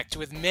effect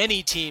with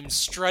many teams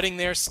strutting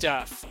their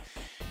stuff.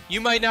 You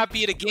might not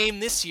be at a game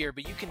this year,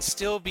 but you can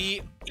still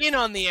be in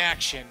on the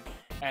action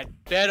at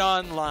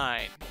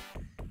BetOnline.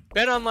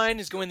 BetOnline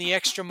is going the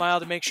extra mile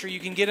to make sure you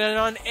can get in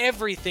on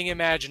everything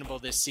imaginable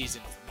this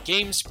season, from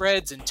game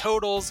spreads and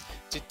totals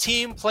to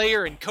team,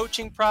 player, and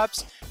coaching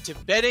props to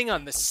betting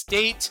on the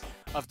state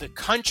of the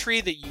country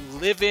that you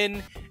live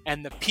in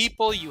and the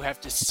people you have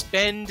to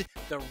spend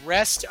the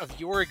rest of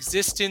your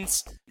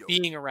existence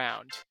being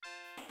around.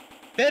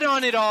 Bet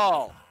on it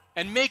all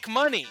and make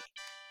money.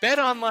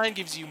 BetOnline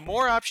gives you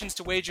more options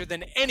to wager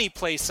than any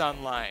place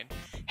online.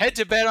 Head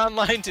to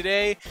BetOnline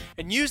today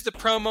and use the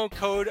promo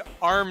code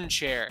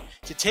ARMCHAIR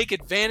to take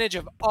advantage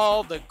of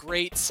all the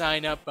great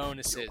sign-up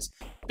bonuses.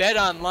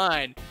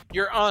 BetOnline,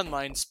 your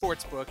online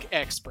sportsbook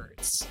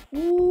experts.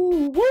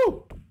 Woo,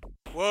 woo.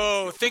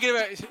 Whoa,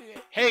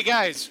 hey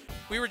guys,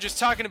 we were just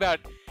talking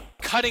about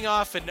cutting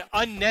off an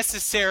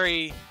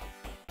unnecessary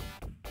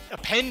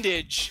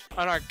appendage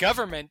on our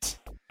government.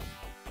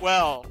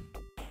 Well,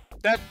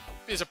 that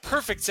is a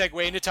perfect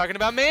segue into talking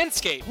about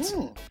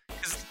Manscaped.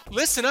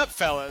 Listen up,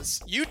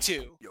 fellas, you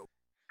two.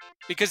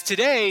 because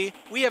today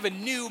we have a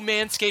new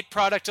Manscaped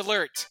product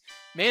alert.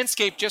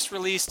 Manscaped just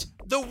released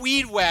the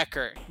Weed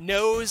Whacker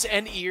nose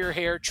and ear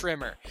hair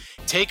trimmer.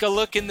 Take a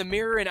look in the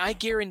mirror and I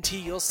guarantee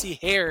you'll see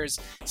hairs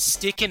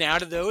sticking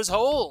out of those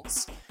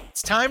holes.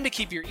 It's time to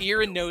keep your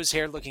ear and nose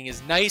hair looking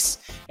as nice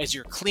as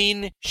your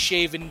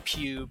clean-shaven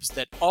pubes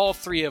that all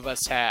three of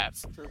us have.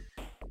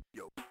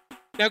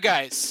 Now,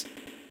 guys,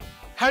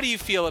 how do you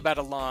feel about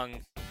a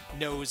long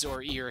nose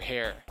or ear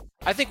hair?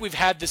 I think we've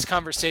had this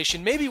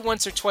conversation maybe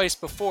once or twice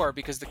before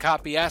because the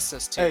copy asked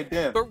us to. Hey,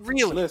 Dan. But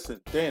really,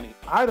 listen, Danny,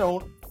 I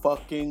don't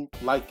fucking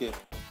like it.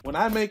 When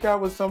I make out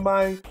with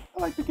somebody,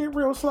 I like to get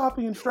real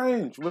sloppy and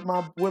strange with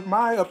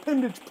my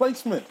appendage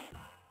placement.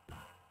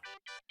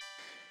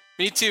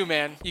 Me too,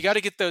 man. You got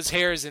to get those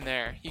hairs in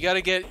there. You got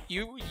to get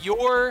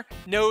your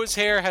nose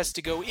hair has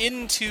to go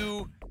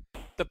into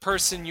the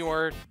person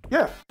you're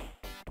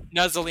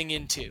nuzzling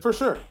into. For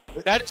sure.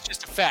 That is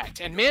just a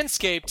fact. And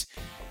Manscaped,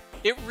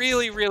 it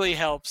really, really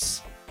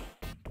helps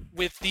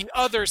with the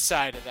other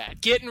side of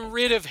that, getting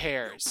rid of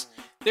hairs.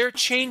 They're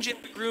changing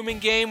the grooming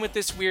game with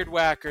this Weed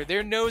Whacker.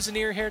 Their nose and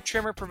ear hair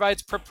trimmer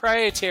provides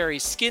proprietary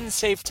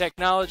skin-safe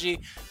technology,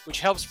 which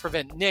helps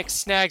prevent nicks,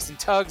 snags, and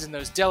tugs in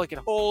those delicate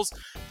holes.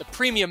 The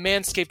premium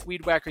Manscaped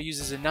Weed Whacker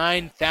uses a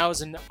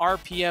 9,000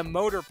 RPM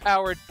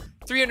motor-powered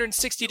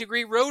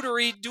 360-degree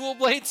rotary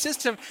dual-blade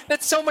system.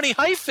 That's so many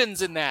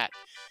hyphens in that.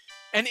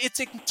 And its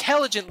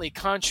intelligently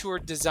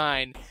contoured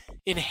design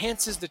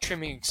enhances the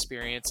trimming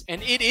experience,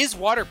 and it is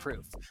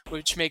waterproof,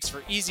 which makes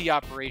for easy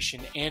operation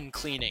and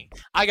cleaning.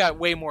 I got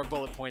way more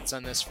bullet points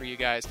on this for you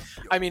guys.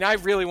 I mean, I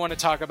really want to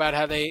talk about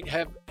how they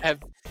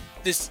have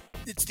this.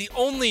 It's the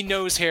only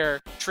nose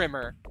hair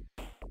trimmer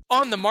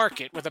on the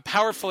market with a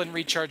powerful and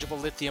rechargeable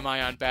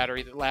lithium-ion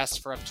battery that lasts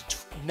for up to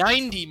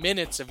 90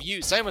 minutes of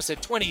use. I almost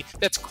said 20.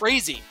 That's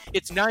crazy.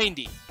 It's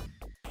 90.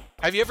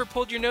 Have you ever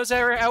pulled your nose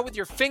hair out with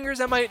your fingers?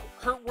 That might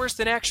hurt worse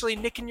than actually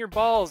nicking your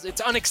balls. It's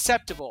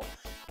unacceptable.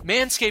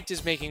 Manscaped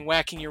is making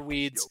whacking your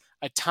weeds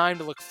a time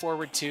to look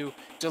forward to,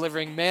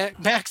 delivering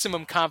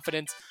maximum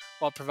confidence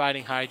while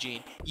providing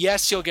hygiene.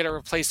 Yes, you'll get a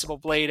replaceable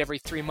blade every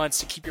 3 months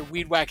to keep your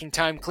weed whacking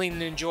time clean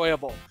and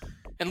enjoyable.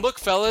 And look,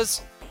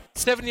 fellas,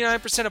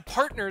 79% of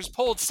partners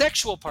polled,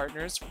 sexual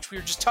partners, which we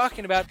were just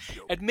talking about,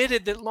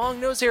 admitted that long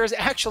nose hair is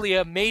actually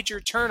a major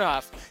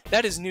turnoff.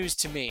 That is news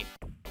to me.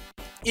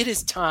 It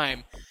is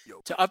time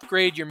to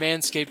upgrade your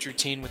Manscaped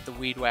routine with the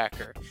Weed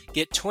Whacker.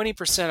 Get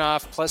 20%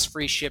 off plus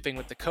free shipping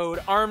with the code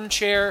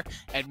ARMCHAIR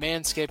at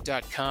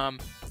manscaped.com.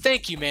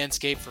 Thank you,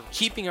 Manscaped, for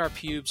keeping our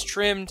pubes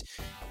trimmed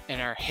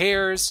and our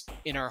hairs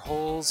in our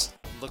holes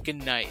looking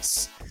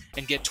nice.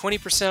 And get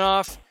 20%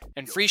 off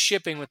and free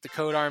shipping with the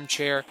code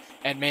ARMCHAIR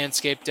at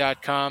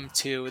manscaped.com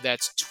too.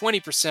 That's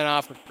 20%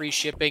 off with free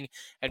shipping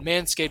at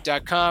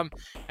manscaped.com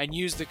and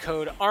use the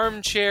code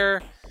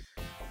ARMCHAIR.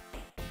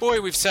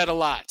 Boy, we've said a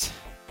lot.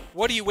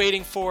 What are you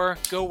waiting for?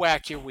 Go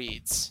whack your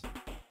weeds.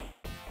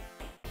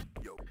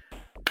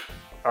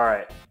 All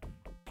right.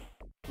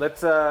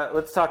 Let's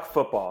talk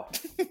football.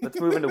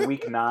 Let's move into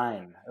week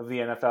 9 of the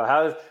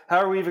NFL. How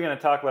are we even going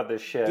to talk about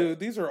this shit?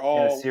 Dude, these are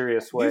all in a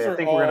serious way. I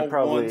think we're going to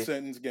probably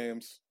one-sentence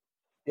games.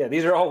 Yeah,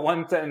 these are all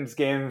one-sentence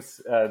games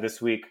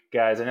this week,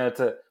 guys. I know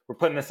we're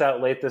putting this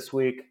out late this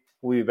week.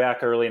 We'll be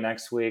back early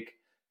next week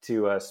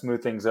to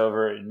smooth things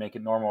over and make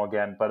it normal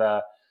again.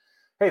 But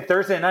hey,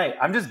 Thursday night,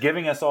 I'm just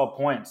giving us all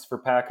points for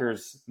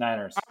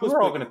Packers-Niners.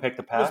 We're all going to pick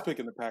the Pack. I was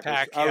picking the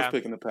Packers. I was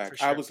picking the Pack.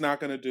 Sure. I was not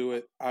going to do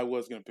it. I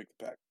was going to pick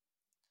the Pack.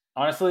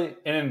 Honestly,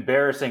 an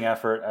embarrassing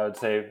effort, I would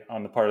say,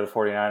 on the part of the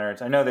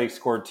 49ers. I know they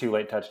scored 2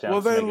 late touchdowns.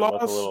 Well, they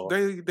lost.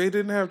 They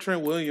didn't have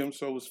Trent Williams,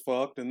 so it was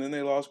fucked. And then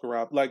they lost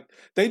Garoppolo. Like,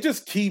 they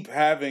just keep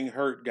having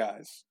hurt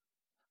guys.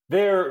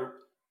 They're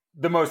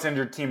the most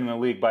injured team in the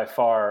league by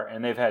far,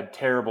 and they've had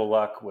terrible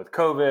luck with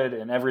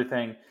COVID and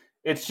everything.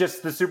 It's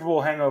just the Super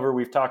Bowl hangover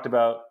we've talked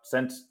about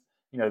since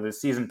the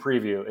season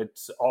preview.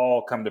 It's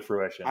all come to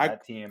fruition.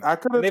 That team.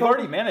 They've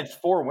already managed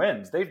 4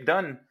 wins. They've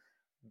done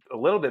a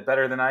little bit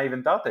better than I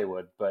even thought they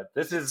would. But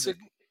it's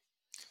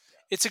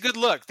a good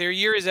look. Their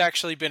year has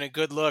actually been a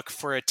good look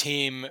for a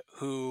team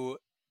who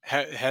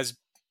has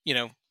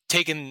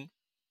taken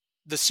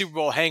the Super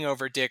Bowl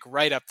hangover dick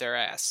right up their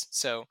ass.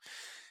 So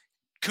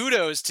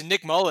kudos to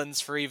Nick Mullins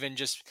for even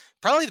just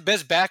probably the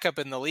best backup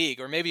in the league,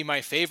 or maybe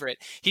my favorite.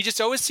 He just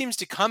always seems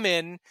to come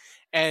in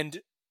and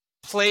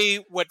play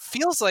what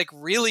feels like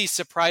really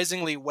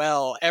surprisingly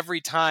well every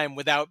time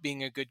without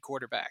being a good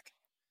quarterback.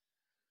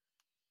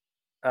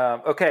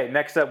 Okay,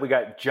 next up we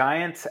got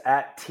Giants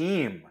at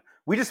Team.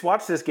 We just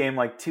watched this game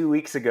like 2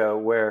 weeks ago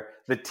where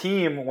the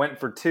team went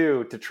for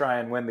 2 to try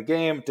and win the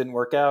game. It didn't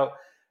work out.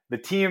 The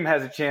team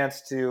has a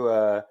chance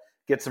to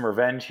get some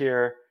revenge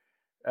here.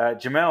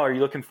 Jamel, are you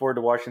looking forward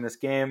to watching this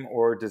game,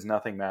 or does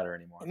nothing matter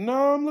anymore?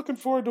 No, I'm looking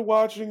forward to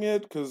watching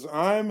it because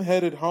I'm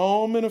headed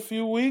home in a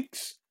few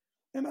weeks,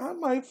 and I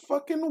might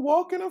fucking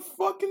walk in a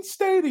fucking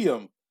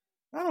stadium.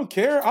 I don't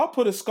care. I'll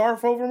put a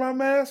scarf over my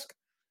mask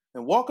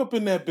and walk up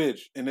in that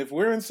bitch. And if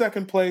we're in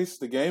second place,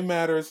 the game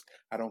matters.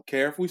 I don't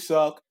care if we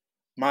suck.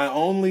 My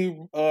only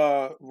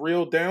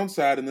real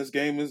downside in this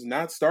game is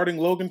not starting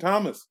Logan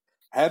Thomas.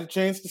 I had a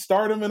chance to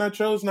start him, and I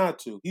chose not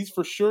to. He's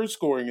for sure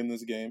scoring in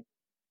this game.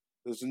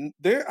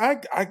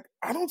 I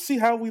don't see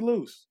how we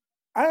lose.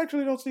 I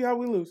actually don't see how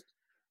we lose.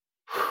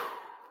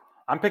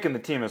 I'm picking the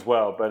team as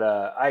well, but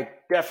I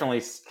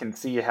definitely can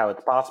see how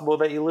it's possible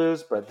that you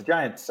lose, but the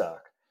Giants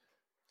suck.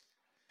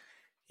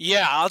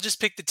 Yeah, I'll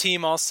just pick the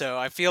team also.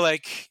 I feel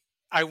like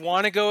I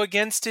want to go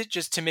against it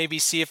just to maybe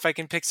see if I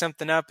can pick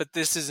something up, but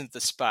this isn't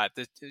the spot.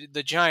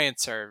 The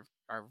Giants are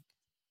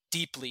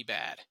deeply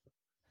bad.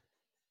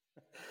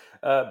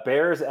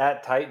 Bears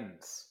at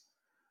Titans.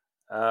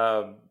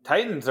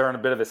 Titans are on a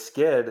bit of a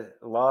skid.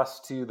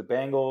 Lost to the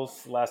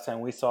Bengals last time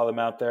we saw them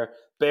out there.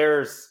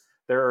 Bears,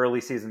 their early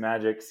season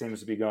magic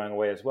seems to be going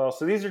away as well.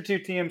 So these are two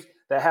teams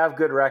that have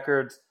good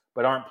records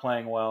but aren't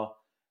playing well.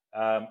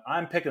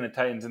 I'm picking the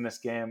Titans in this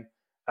game.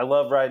 I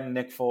love riding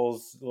Nick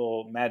Foles'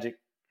 little magic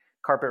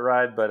carpet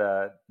ride,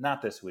 but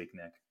not this week,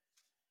 Nick.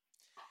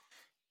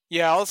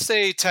 Yeah, I'll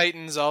say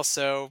Titans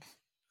also.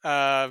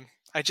 I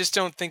just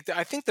don't think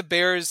I think the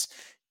Bears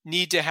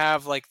need to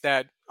have like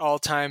that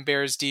all-time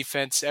Bears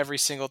defense every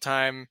single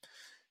time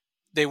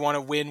they want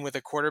to win with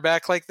a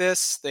quarterback like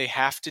this. They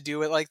have to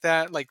do it like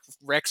that, like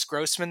Rex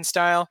Grossman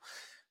style.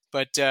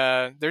 But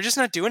they're just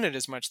not doing it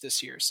as much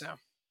this year. So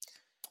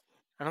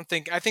I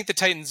think the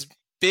Titans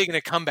big in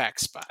a comeback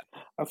spot.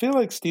 I feel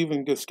like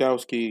Steven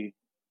Gostkowski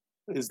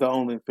is the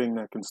only thing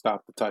that can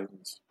stop the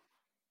Titans.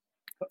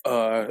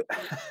 And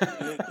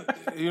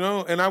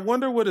I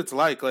wonder what it's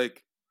like.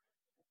 Like,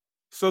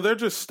 so they're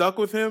just stuck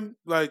with him.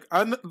 Like,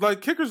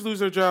 kickers lose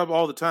their job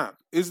all the time.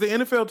 Is the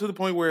NFL to the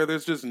point where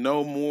there's just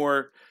no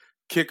more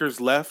kickers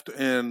left,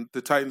 and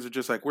the Titans are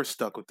just like, we're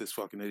stuck with this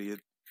fucking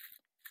idiot?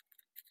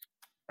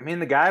 I mean,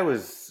 the guy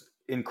was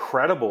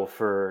incredible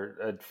for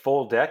a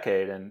full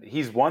decade, and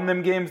he's won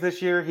them games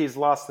this year. He's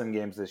lost them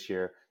games this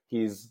year.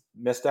 He's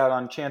missed out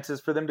on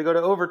chances for them to go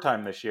to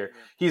overtime this year.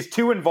 He's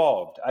too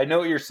involved. I know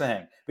what you're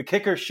saying. The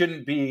kicker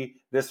shouldn't be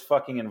this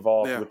fucking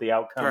involved with the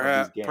outcome of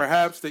these games.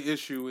 Perhaps the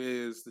issue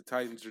is the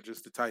Titans are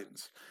just the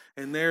Titans.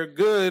 And they're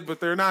good,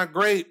 but they're not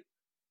great.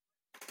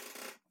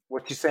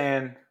 What you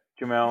saying,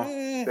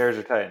 Jamel? Bears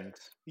or Titans?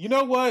 You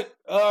know what?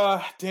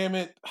 Damn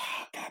it.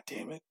 God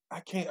damn it. I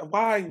can't.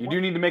 Why? You do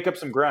need to make up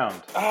some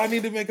ground. I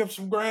need to make up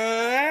some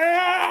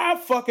ground.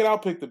 Fuck it. I'll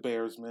pick the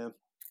Bears, man.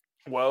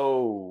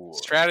 Whoa.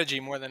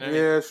 Strategy more than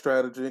anything. Yeah,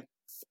 strategy.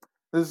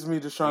 This is me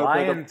just trying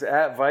Lions to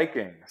at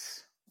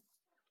Vikings.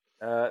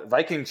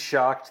 Vikings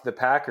shocked the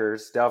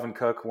Packers. Dalvin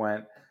Cook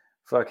went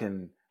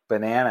fucking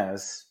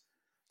bananas.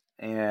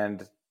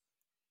 And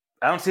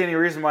I don't see any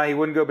reason why he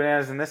wouldn't go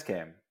bananas in this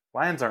game.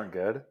 Lions aren't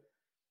good.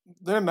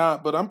 They're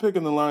not, but I'm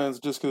picking the Lions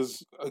just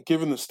because,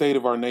 given the state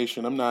of our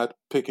nation, I'm not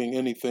picking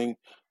anything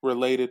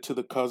related to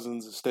the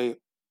Cousins estate.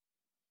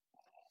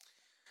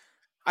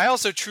 I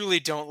also truly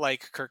don't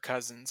like Kirk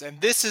Cousins,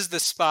 and this is the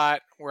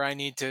spot where I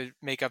need to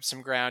make up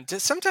some ground.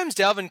 Sometimes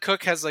Dalvin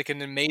Cook has like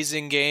an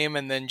amazing game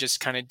and then just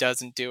kind of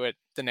doesn't do it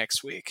the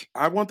next week.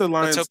 I want the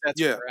Lions.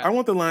 I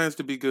want the Lions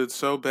to be good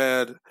so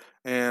bad,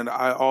 and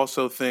I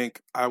also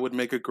think I would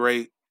make a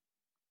great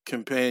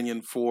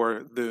companion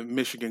for the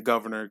Michigan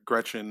governor,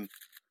 Gretchen.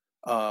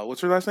 What's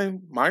her last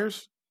name?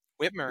 Myers?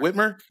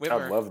 Whitmer.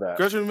 I love that.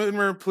 Gretchen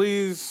Whitmer,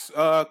 please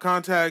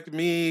contact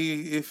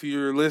me if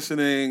you're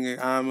listening.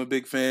 I'm a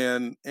big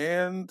fan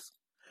and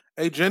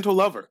a gentle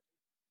lover.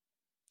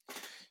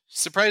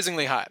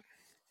 Surprisingly hot.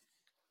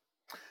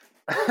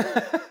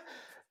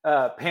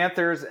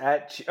 Panthers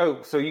at...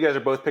 so you guys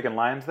are both picking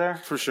Lions there?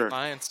 For sure.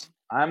 Lions.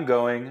 I'm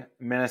going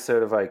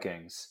Minnesota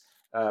Vikings.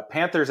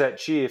 Panthers at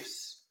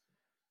Chiefs.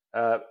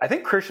 I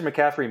think Christian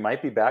McCaffrey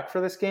might be back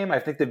for this game. I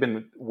think they've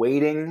been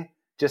waiting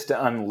just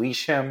to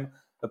unleash him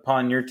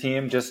upon your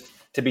team, just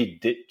to be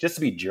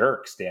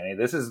jerks, Danny.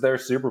 This is their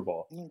Super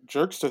Bowl.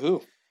 Jerks to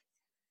who?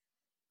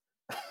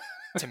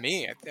 To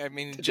me. I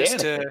mean, just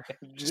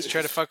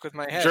try to fuck with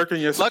my head.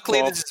 Jerking your Luckily,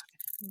 it's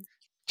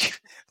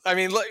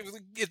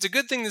a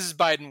good thing this is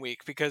Biden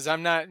week because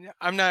I'm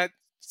not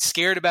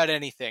scared about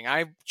anything.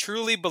 I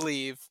truly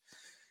believe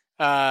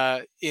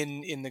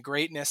in the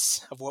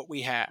greatness of what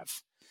we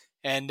have.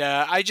 And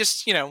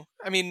Christian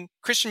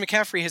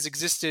McCaffrey has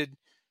existed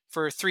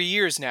for 3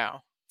 years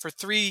now, for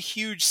 3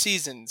 huge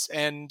seasons.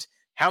 And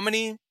how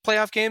many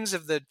playoff games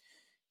have the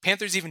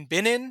Panthers even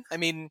been in? I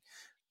mean,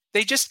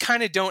 they just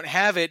kind of don't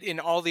have it in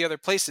all the other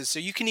places. So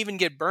you can even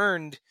get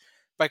burned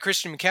by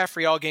Christian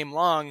McCaffrey all game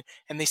long,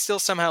 and they still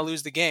somehow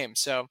lose the game.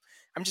 So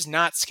I'm just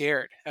not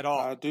scared at all.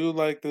 I do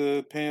like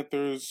the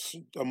Panthers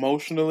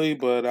emotionally,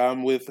 but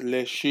I'm with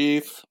Les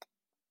Chiefs.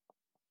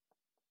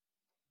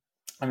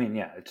 I mean,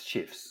 yeah, it's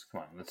Chiefs.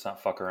 Come on, let's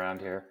not fuck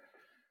around here.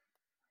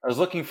 I was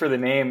looking for the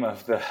name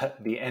of the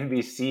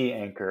NBC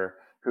anchor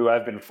who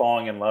I've been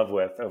falling in love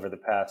with over the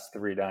past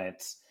 3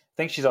 nights. I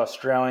think she's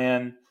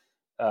Australian.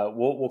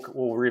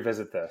 We'll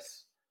revisit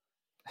this.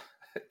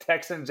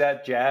 Texans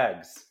at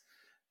Jags.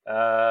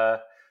 I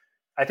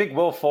think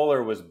Will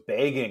Fuller was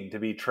begging to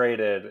be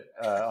traded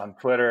on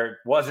Twitter.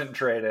 Wasn't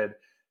traded.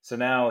 So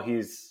now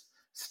he's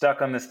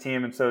stuck on this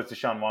team, and so is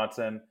Deshaun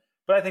Watson.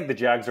 But I think the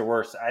Jags are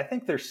worse. I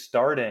think they're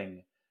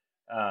starting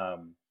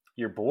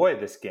your boy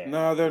this game.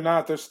 No, they're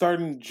not. They're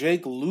starting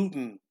Jake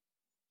Luton.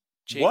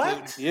 Jake What?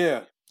 Luton.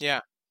 Yeah. Yeah.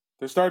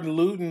 They're starting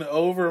Luton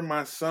over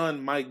my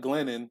son, Mike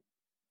Glennon.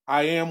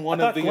 I am I one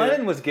thought of the...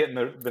 Glennon was getting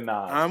the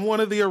nod. I'm one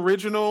of the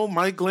original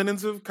Mike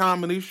Glennons of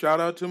comedy. Shout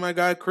out to my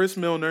guy, Chris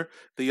Milner,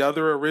 the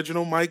other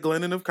original Mike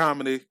Glennon of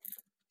comedy.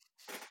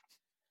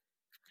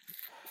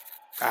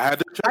 I had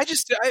to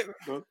check.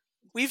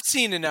 We've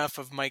seen enough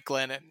of Mike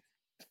Glennon.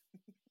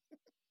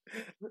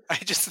 I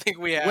just think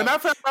we have. When I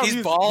found out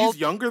he's bald.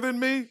 he's younger than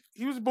me,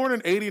 he was born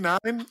in '89.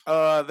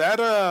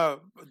 That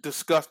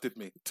disgusted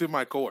me to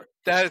my core.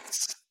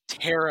 That's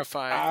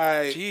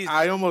terrifying.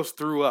 I almost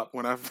threw up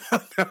when I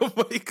found out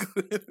Mike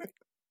Glennon.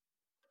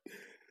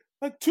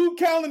 Like 2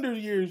 calendar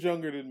years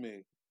younger than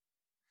me.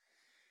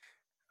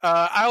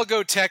 I'll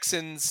go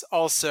Texans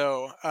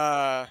also.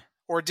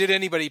 Or did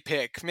anybody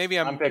pick? Maybe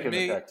I'm picking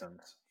the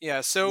Texans. Yeah,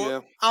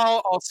 so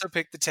I'll also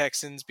pick the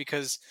Texans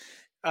because,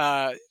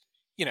 the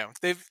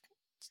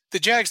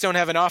Jags don't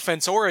have an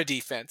offense or a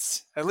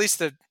defense. At least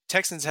the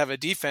Texans have a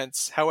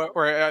defense,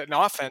 or an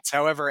offense,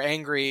 however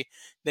angry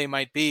they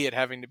might be at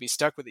having to be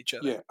stuck with each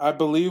other. Yeah, I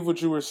believe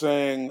what you were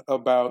saying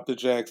about the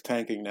Jags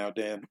tanking now,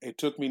 Dan. It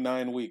took me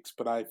 9 weeks,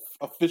 but I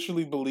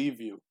officially believe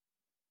you.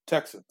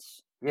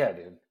 Texans. Yeah,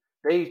 dude.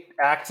 They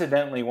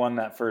accidentally won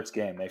that first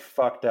game. They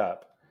fucked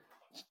up.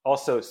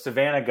 Also,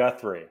 Savannah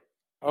Guthrie.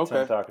 That's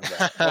what I'm talking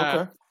about.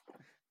 Okay.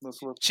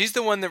 She's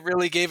the one that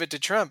really gave it to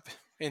Trump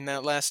in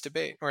that last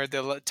debate, or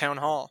the town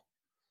hall.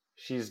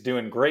 She's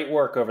doing great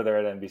work over there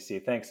at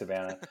NBC. Thanks,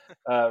 Savannah.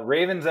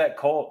 Ravens at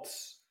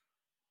Colts.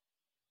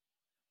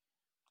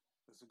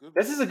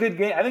 This is a good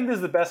game. I think this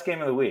is the best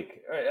game of the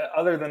week,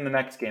 other than the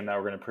next game that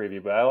we're going to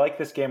preview. But I like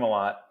this game a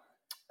lot.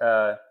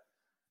 The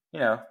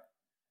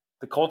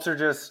Colts are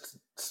just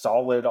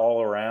solid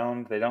all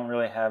around. They don't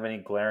really have any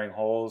glaring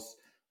holes.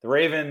 The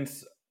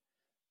Ravens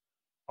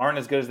aren't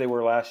as good as they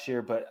were last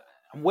year, but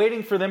I'm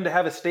waiting for them to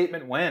have a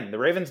statement win. The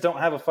Ravens don't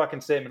have a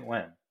fucking statement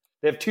win.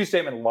 They have 2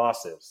 statement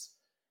losses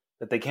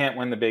that they can't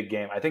win the big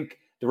game. I think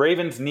the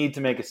Ravens need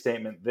to make a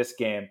statement this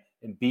game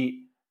and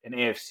beat an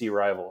AFC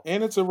rival.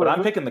 And but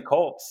I'm picking the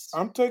Colts.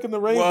 I'm taking the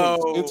Ravens.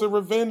 Whoa. It's a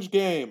revenge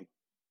game.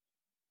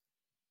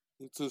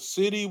 It's a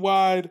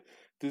citywide.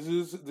 This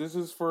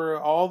is for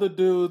all the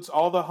dudes,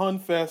 all the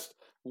Hunfest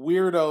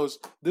weirdos.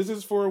 This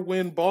is for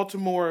when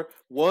Baltimore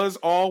was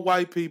all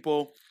white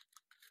people.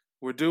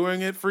 We're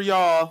doing it for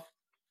y'all.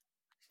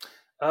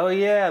 Oh,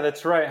 yeah,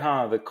 that's right,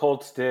 huh? The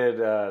Colts did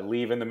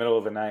leave in the middle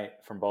of the night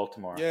from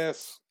Baltimore.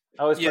 Yes.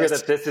 I always forget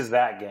that this is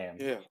that game.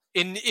 Yeah.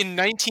 In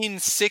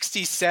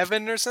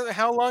 1967 or something?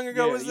 How long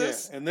ago was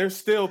this? Yeah. And they're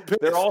still pissed.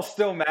 They're all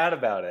still mad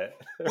about it.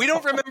 We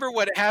don't remember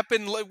what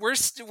happened.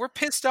 We're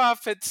pissed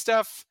off at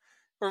stuff,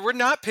 or we're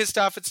not pissed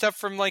off at stuff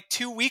from like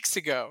 2 weeks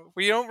ago.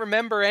 We don't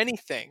remember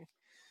anything.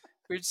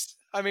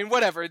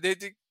 Whatever.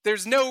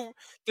 There's no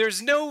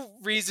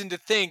reason to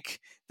think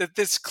that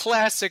this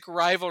classic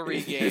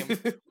rivalry game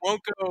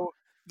won't go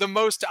the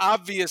most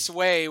obvious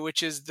way,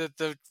 which is that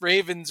the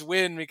Ravens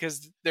win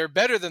because they're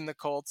better than the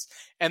Colts,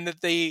 and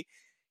that they,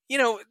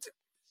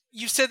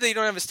 you said they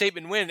don't have a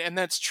statement win, and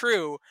that's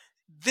true.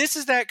 This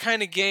is that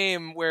kind of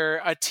game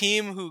where a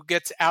team who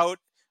gets out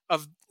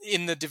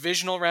in the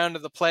divisional round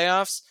of the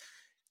playoffs,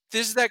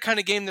 this is that kind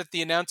of game that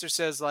the announcer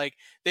says, like,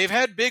 they've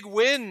had big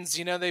wins.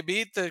 They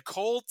beat the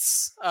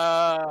Colts,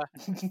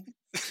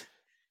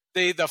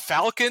 the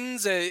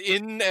Falcons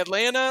in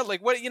Atlanta.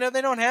 Like, what?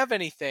 They don't have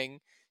anything.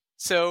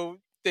 So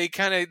they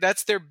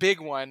that's their big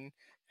one.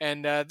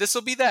 And this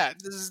will be that.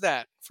 This is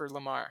that for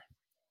Lamar.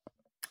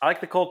 I like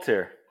the Colts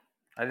here.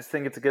 I just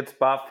think it's a good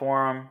spot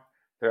for them.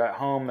 They're at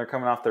home. They're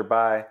coming off their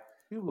bye.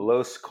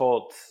 Los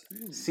Colts.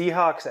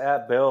 Seahawks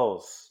at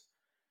Bills.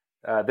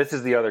 This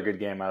is the other good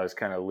game I was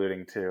kind of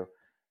alluding to.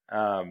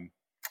 I'm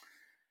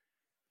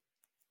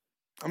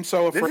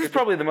so afraid. This is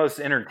probably the most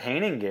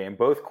entertaining game.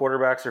 Both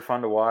quarterbacks are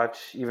fun to watch,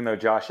 even though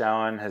Josh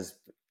Allen has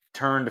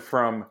turned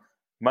from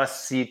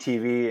must-see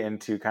TV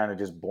into kind of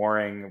just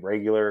boring,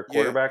 regular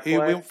quarterback play. He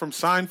went from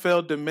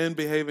Seinfeld to men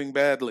behaving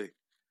badly.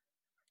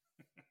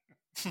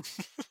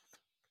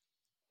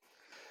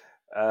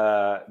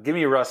 Give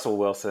me Russell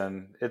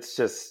Wilson. It's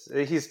just,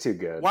 he's too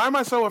good. Why am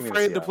I so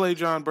afraid to play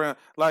John Brown?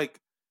 Like,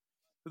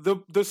 the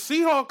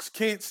Seahawks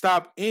can't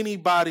stop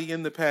anybody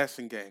in the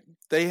passing game.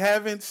 They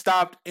haven't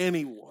stopped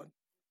anyone.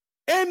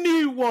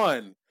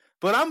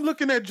 But I'm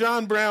looking at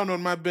John Brown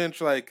on my bench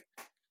like,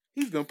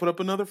 he's going to put up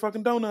another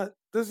fucking donut.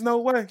 There's no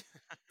way.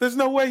 There's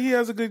no way he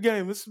has a good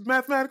game. It's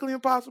mathematically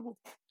impossible.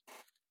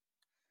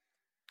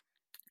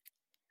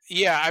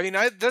 Yeah,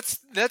 that's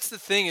the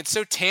thing. It's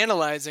so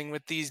tantalizing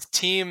with these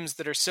teams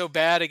that are so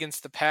bad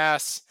against the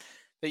pass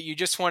that you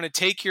just want to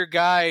take your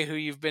guy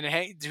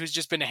who's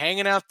just been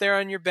hanging out there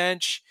on your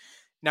bench,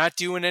 not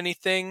doing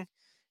anything,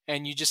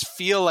 and you just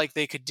feel like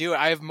they could do it.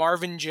 I have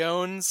Marvin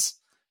Jones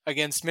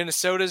against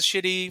Minnesota's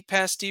shitty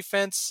pass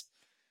defense.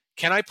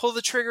 Can I pull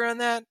the trigger on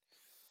that?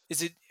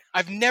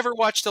 I've never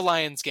watched a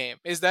Lions game.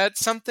 Is that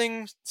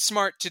something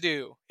smart to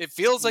do? It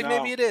feels like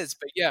maybe it is,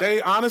 but yeah.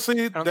 They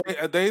honestly,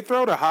 they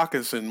throw to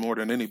Hawkinson more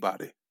than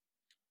anybody.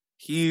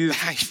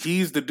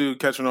 He's the dude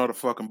catching all the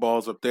fucking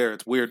balls up there.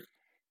 It's weird.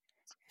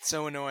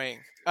 So annoying.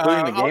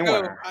 Including the I'll game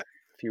go. winner a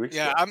few weeks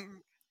Yeah, ago.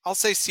 I'll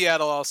say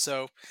Seattle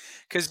also,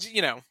 because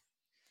you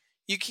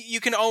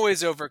can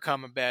always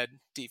overcome a bad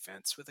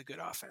defense with a good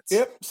offense.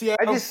 Yep.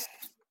 Seattle.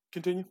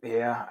 Continue.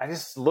 Yeah, I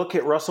just look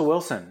at Russell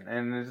Wilson,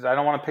 and I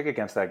don't want to pick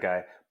against that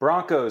guy.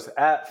 Broncos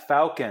at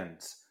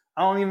Falcons.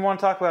 I don't even want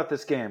to talk about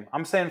this game.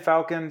 I'm saying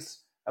Falcons.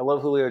 I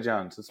love Julio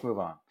Jones. Let's move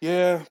on.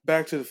 Yeah,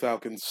 back to the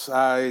Falcons.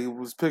 I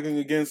was picking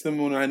against them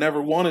when I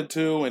never wanted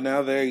to, and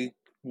now they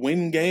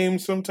win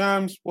games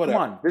sometimes. Whatever.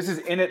 Come on, this is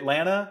in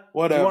Atlanta.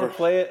 Whatever. Do you want to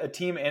play a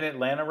team in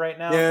Atlanta right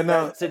now? Yeah,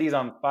 no. That city's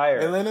on fire.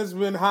 Atlanta's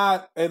been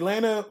hot.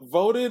 Atlanta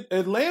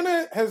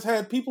has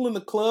had people in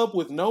the club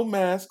with no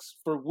masks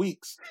for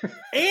weeks,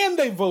 and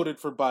they voted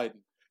for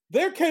Biden.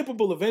 They're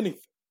capable of anything.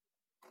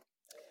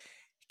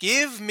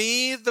 Give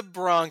me the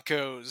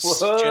Broncos,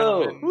 Whoa.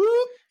 gentlemen.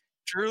 Whoop.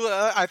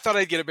 I thought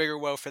I'd get a bigger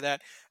whoa for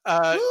that.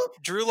 Whoop.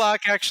 Drew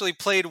Lock actually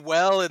played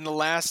well in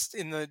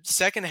the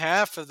second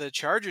half of the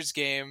Chargers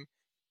game.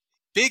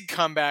 Big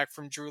comeback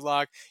from Drew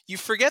Lock. You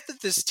forget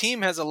that this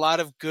team has a lot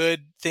of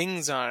good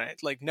things on it.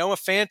 Like Noah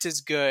Fant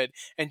is good,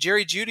 and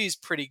Jerry Jeudy's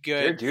pretty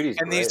good. Jerry Jeudy's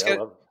and great. I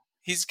love him.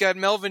 He's got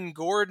Melvin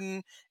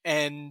Gordon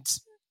and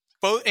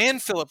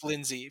Philip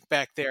Lindsay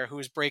back there, who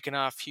is breaking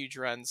off huge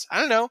runs. I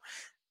don't know.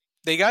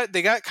 They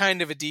got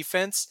kind of a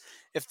defense.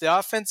 If the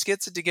offense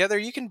gets it together,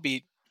 you can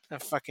beat a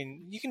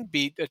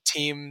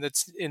team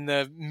that's in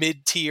the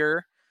mid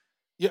tier.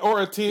 Yeah,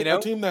 or a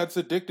team that's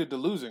addicted to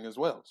losing as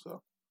well.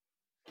 So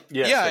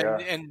Yes,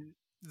 and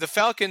the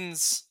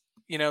Falcons,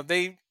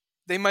 they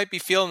might be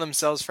feeling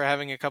themselves for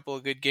having a couple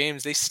of good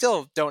games. They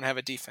still don't have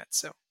a defense,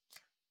 so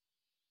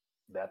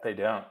that they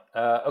don't.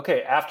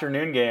 Okay,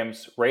 afternoon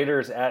games: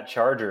 Raiders at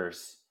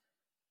Chargers.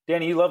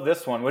 Danny, you love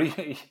this one. What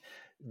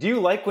do you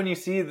like when you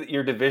see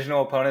your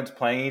divisional opponents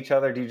playing each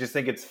other? Do you just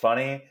think it's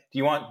funny? Do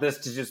you want this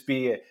to just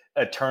be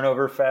a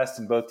turnover fest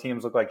and both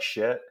teams look like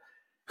shit?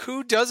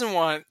 Who doesn't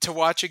want to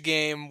watch a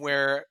game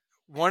where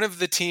one of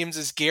the teams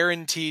is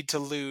guaranteed to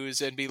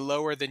lose and be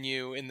lower than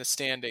you in the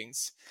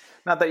standings?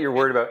 Not that you're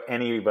worried about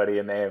anybody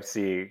in the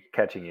AFC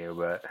catching you,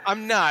 but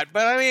I'm not.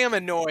 But I am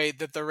annoyed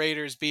that the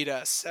Raiders beat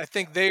us. I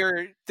think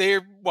they're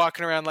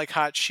walking around like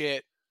hot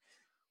shit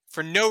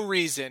for no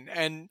reason,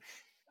 and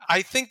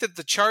I think that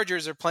the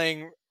Chargers are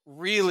playing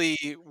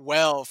really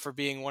well for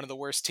being one of the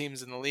worst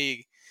teams in the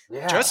league.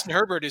 yeah. Justin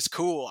Herbert is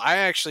cool. I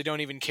actually don't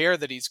even care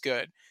that he's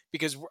good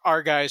because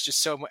our guy is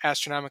just so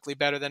astronomically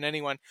better than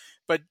anyone.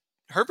 But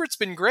Herbert's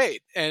been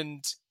great,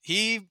 and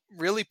he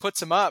really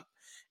puts him up.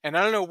 And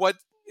I don't know what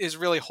is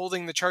really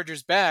holding the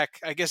Chargers back.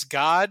 I guess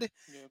God.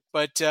 Yeah.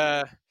 But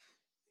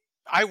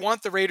I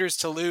want the Raiders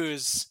to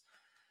lose,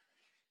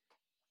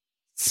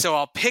 so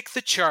I'll pick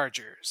the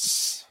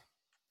Chargers.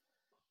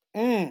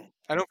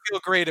 I don't feel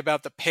great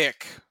about the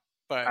pick,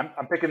 but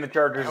I'm picking the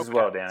Chargers as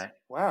well, Danny.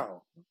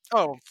 Wow.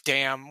 Oh,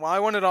 damn. Well, I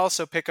wanted to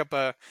also pick up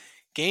a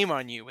game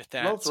on you with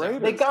that. So.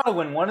 They gotta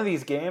win one of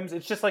these games.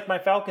 It's just like my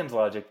Falcons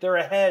logic. They're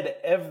ahead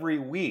every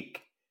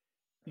week.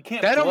 You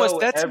can't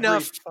that's every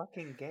enough.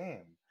 Fucking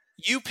game.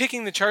 You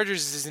picking the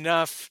Chargers is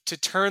enough to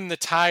turn the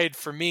tide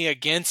for me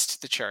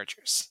against the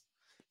Chargers.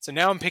 So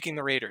now I'm picking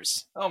the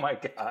Raiders. Oh my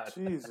God.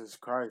 Jesus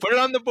Christ. Put it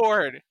on the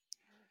board.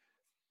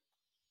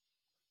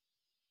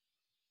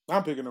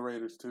 I'm picking the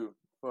Raiders too.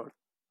 Fuck.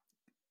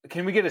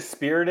 Can we get a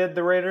spirited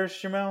the Raiders,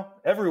 Jamel?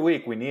 Every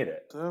week we need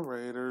it. The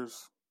Raiders.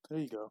 There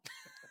you go.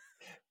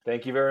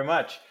 Thank you very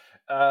much.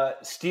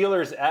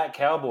 Steelers at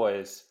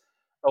Cowboys.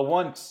 A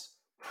once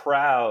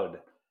proud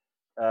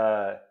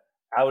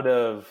out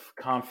of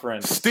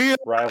conference Steelers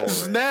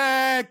rivalry.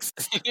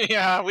 Next.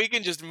 Yeah, we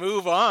can just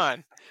move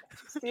on.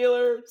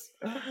 Steelers.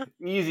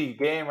 Easy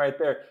game right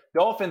there.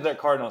 Dolphins at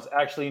Cardinals.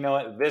 Actually, you know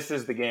what? This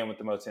is the game with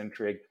the most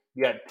intrigue.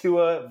 You got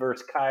Tua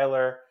versus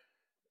Kyler.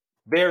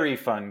 Very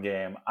fun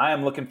game. I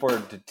am looking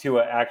forward to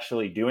Tua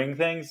actually doing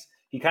things.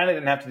 He kind of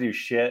didn't have to do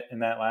shit in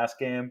that last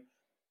game.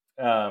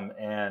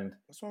 And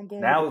that's what I'm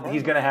going now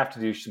he's going to have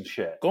to do some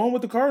shit. Going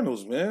with the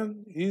Cardinals,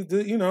 man.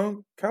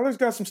 Kyler's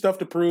got some stuff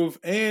to prove,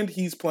 and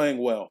he's playing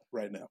well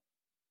right now.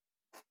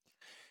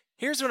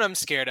 Here's what I'm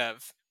scared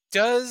of.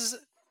 Does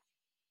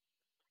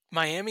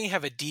Miami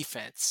have a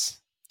defense?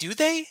 Do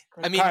they?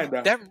 I mean,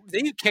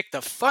 they kicked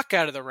the fuck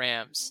out of the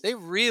Rams. They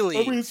really.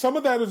 I mean, some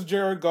of that is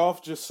Jared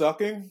Goff just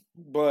sucking,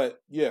 but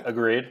yeah,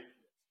 agreed.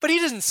 But he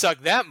doesn't suck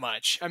that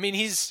much. I mean,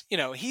 he's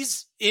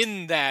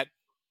in that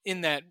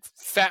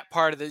fat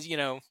part of the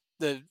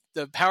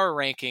the power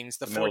rankings,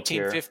 the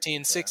 14,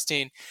 15, 16.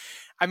 Yeah.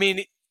 I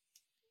mean,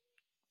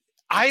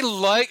 I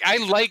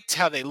liked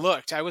how they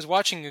looked. I was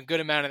watching a good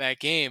amount of that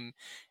game.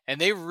 And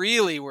they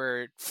really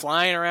were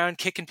flying around,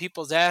 kicking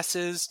people's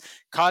asses,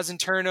 causing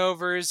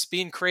turnovers,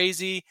 being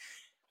crazy.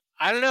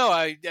 I don't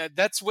know.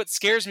 That's what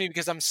scares me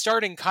because I'm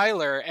starting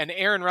Kyler, and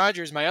Aaron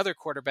Rodgers, my other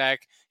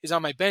quarterback, is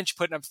on my bench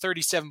putting up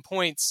 37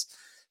 points.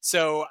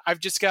 So I've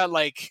just got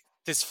like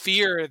this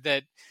fear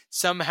that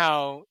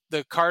somehow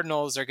the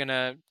Cardinals are going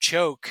to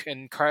choke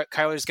and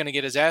Kyler's going to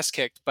get his ass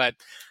kicked. But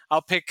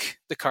I'll pick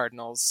the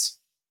Cardinals.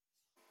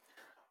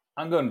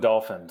 I'm going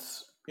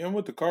Dolphins. Yeah, I'm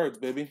with the Cards,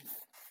 baby.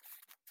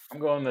 I'm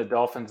going the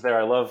Dolphins there.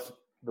 I love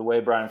the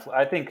way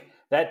I think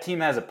that team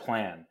has a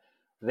plan.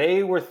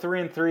 They were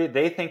 3-3.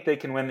 They think they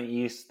can win the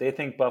East. They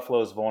think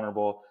Buffalo's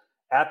vulnerable.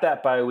 At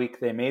that bye week,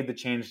 they made the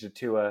change to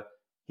Tua.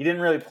 He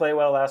didn't really play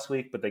well last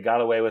week, but they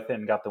got away with it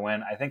and got the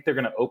win. I think they're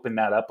going to open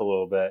that up a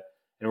little bit,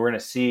 and we're going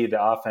to see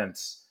the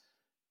offense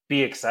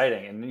be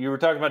exciting. And you were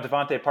talking about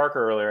Devontae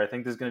Parker earlier. I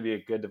think this is going to be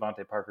a good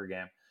Devontae Parker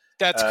game.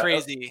 That's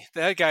crazy.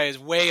 That guy is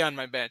way on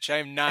my bench. I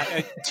am not.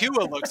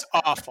 Tua looks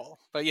awful,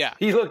 but yeah,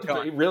 he looked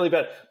really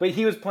bad. But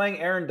he was playing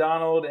Aaron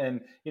Donald,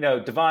 and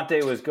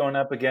Devontae was going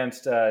up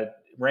against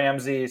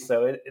Ramsey,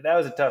 so that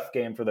was a tough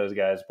game for those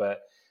guys.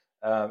 But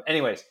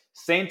anyways,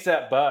 Saints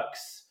at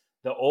Bucks,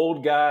 the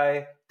old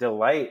guy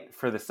delight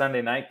for the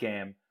Sunday night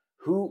game.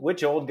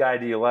 Which old guy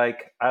do you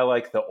like? I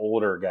like the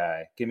older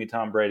guy. Give me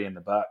Tom Brady and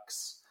the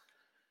Bucks.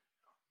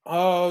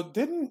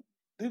 Did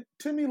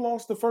Timmy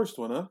lost the first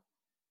one, huh?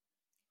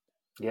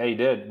 Yeah, he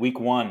did. Week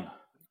 1.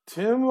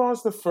 Tim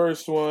lost the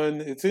first one.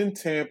 It's in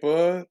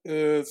Tampa.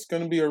 It's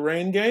going to be a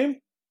rain game,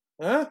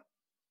 huh?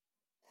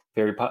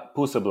 Very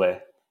possibly.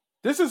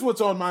 This is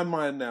what's on my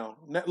mind now.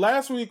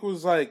 Last week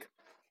was like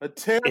a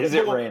terrible. Is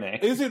it raining?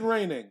 Is it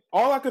raining?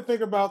 All I could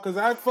think about, because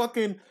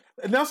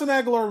Nelson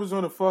Aguilar was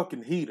on a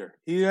fucking heater.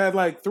 He had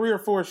like 3 or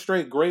 4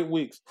 straight great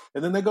weeks.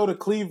 And then they go to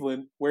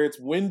Cleveland, where it's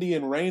windy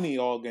and rainy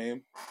all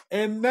game.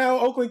 And now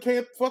Oakland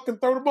can't fucking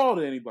throw the ball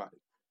to anybody.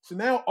 So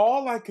now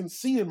all I can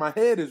see in my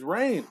head is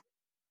rain.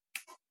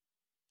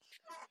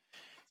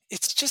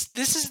 It's just,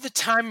 this is the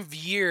time of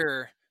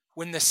year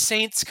when the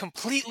Saints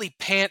completely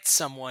pant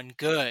someone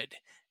good,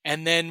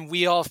 and then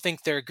we all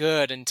think they're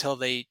good until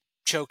they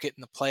choke it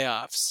in the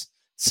playoffs.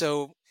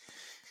 So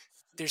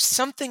there's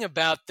something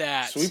about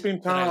that.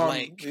 Sweeping Tom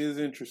is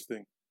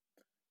interesting.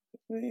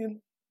 I mean,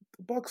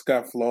 the Bucks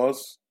got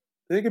flaws.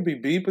 They could be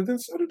beat, but then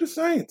so do the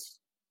Saints.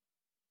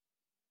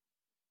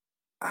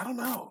 I don't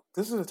know.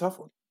 This is a tough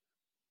one.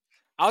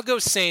 I'll go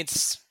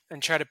Saints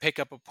and try to pick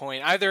up a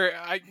point. Either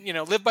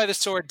live by the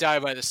sword, die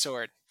by the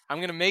sword. I'm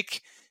going to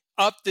make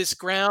up this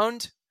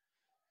ground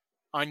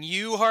on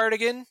you,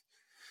 Hardigan.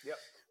 Yep.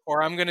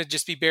 Or I'm going to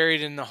just be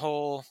buried in the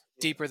hole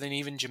deeper than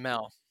even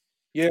Jamel.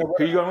 Yeah.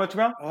 Who are you going with,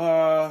 Jamel?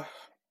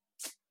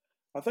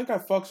 I think I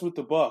fucks with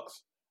the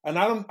Bucks, and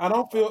I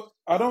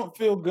don't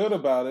feel good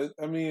about it.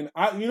 I mean,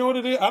 you know what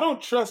it is? I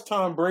don't trust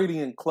Tom Brady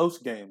in close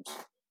games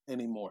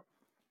anymore.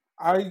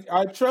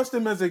 I trust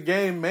him as a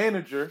game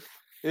manager.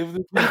 If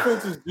the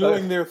defense is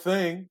doing their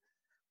thing,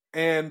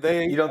 and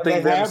you don't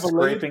think them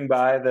scraping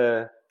by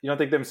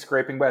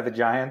the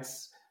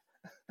Giants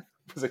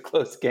was a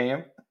close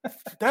game?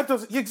 That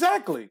doesn't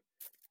exactly.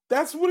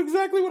 That's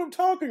exactly what I'm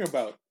talking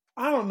about.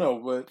 I don't know,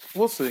 but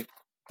we'll see.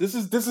 This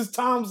is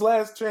Tom's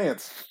last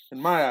chance in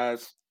my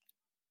eyes.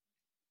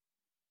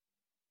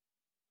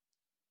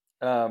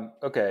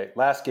 Okay,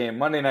 last game,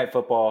 Monday Night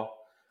Football.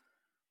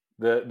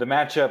 The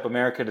matchup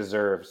America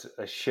deserves,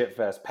 a shit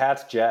fest.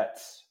 Pats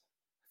Jets.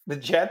 The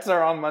Jets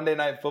are on Monday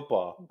Night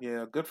Football.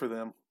 Yeah, good for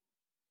them.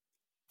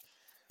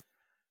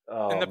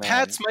 Oh, and the man.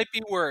 Pats might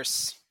be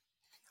worse.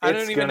 I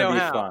don't even know how.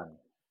 It's going to be fun.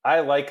 I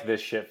like this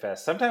shit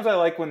fest. Sometimes I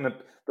like when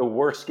the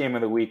worst game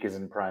of the week is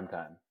in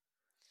primetime.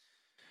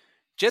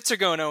 Jets are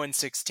going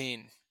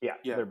 0-16. Yeah,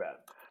 they're bad.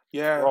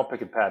 Yeah. We're all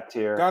picking Pats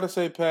here. Gotta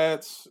say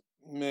Pats,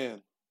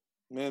 man.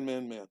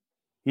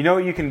 You know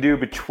what you can do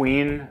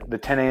between the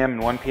 10 a.m.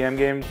 and 1 p.m.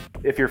 games?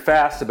 If you're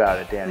fast about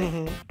it, Danny.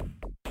 Mm-hmm.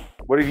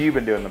 What have you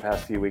been doing the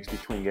past few weeks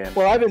between games?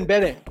 Well, I've been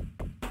betting.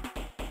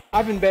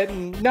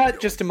 Not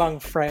just among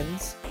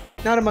friends,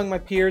 not among my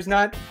peers,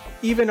 not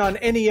even on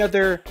any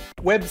other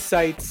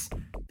websites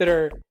that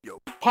are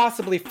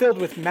possibly filled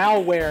with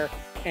malware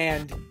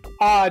and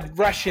odd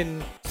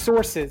Russian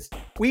sources.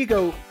 We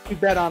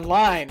bet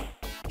online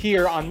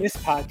here on this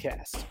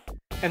podcast.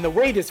 And the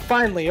wait is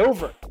finally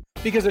over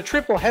because a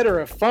triple header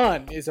of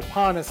fun is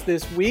upon us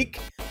this week.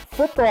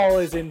 Football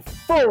is in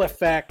full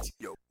effect.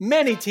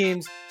 Many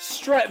teams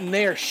strutting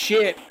their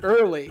shit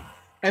early.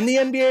 And the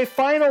NBA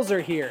Finals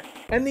are here.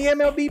 And the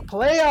MLB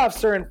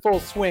playoffs are in full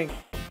swing.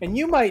 And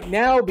you might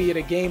now be at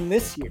a game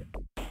this year.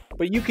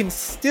 But you can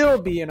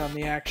still be in on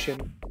the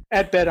action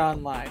at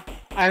BetOnline.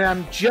 And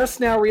I'm just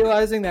now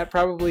realizing that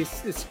probably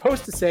is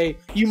supposed to say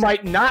you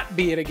might not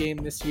be at a game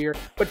this year.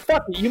 But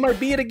fuck it, you might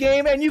be at a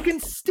game and you can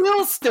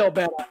still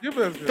bet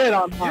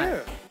BetOnline.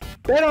 Yeah.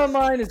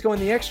 BetOnline is going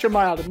the extra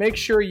mile to make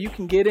sure you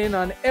can get in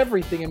on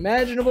everything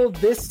imaginable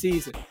this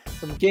season.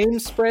 From game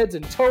spreads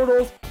and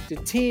totals to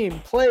team,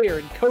 player,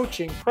 and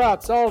coaching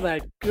props, all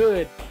that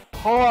good,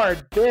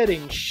 hard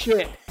betting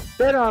shit.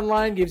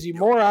 BetOnline gives you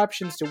more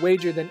options to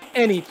wager than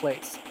any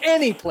place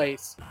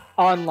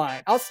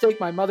online. I'll stake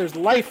my mother's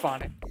life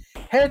on it.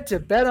 Head to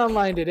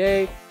BetOnline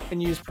today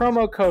and use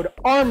promo code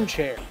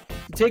ARMCHAIR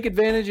to take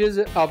advantages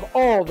of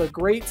all the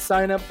great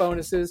sign-up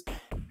bonuses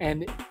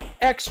and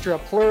extra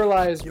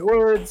pluralized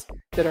words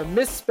that are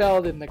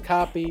misspelled in the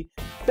copy.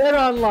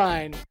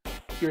 BetOnline,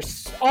 your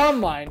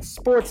online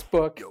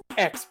sportsbook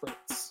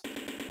experts.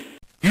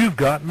 You've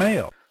got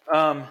mail.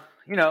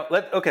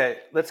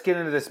 Let's get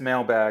into this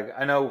mailbag.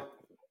 I know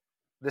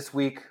this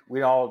week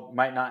we all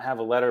might not have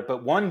a letter,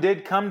 but one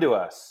did come to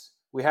us.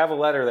 We have a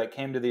letter that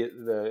came to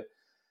the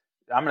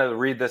I'm going to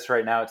read this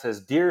right now. It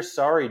says, "Dear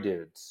Sorry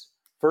Dudes,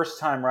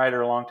 first-time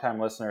writer, long-time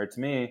listener. It's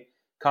me,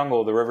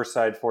 Kungle, the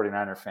Riverside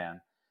 49er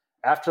fan.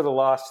 After the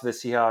loss to the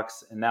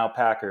Seahawks and now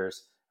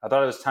Packers, I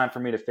thought it was time for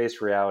me to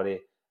face reality.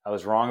 I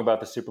was wrong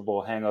about the Super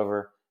Bowl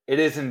hangover. It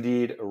is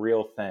indeed a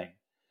real thing.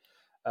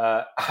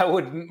 I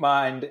wouldn't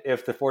mind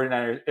if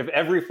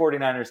every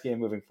 49ers game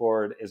moving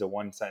forward is a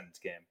one-sentence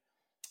game.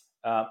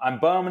 I'm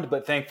bummed,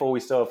 but thankful we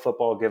still have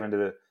football given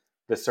to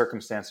the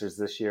circumstances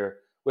this year.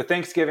 With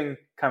Thanksgiving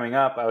coming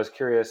up, I was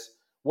curious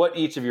what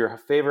each of your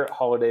favorite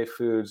holiday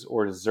foods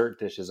or dessert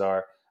dishes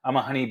are. I'm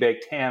a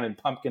honey-baked ham and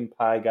pumpkin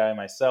pie guy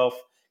myself.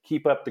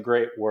 Keep up the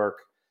great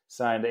work.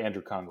 Signed,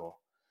 Andrew Kungle."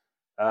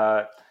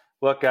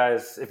 Look,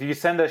 guys, if you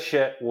send us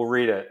shit, we'll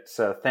read it.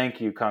 So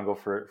thank you, Kungle,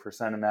 for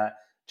sending that.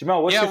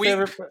 Jamal, what's your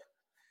favorite?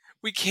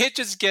 We can't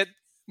just get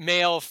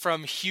mail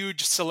from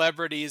huge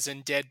celebrities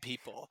and dead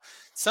people.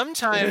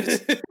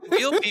 Sometimes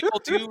real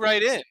people do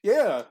write in.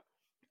 Yeah.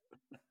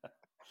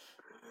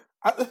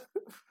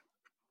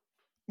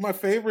 My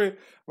favorite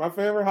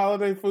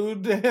holiday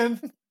food, Dan,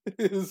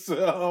 is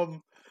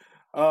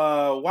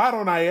why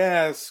don't I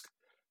ask?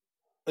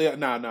 Yeah,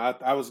 no.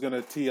 I was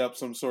gonna tee up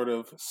some sort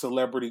of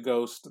celebrity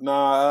ghost. I'm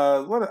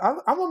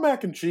a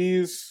mac and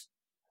cheese.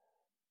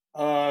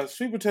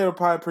 Sweet potato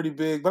pie pretty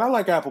big, but I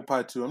like apple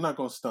pie too. I'm not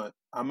gonna stunt.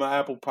 I'm an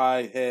apple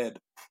pie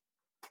head.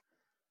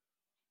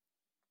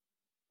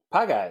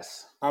 Pie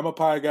guys. I'm a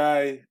pie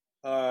guy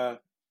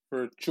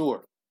for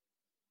sure.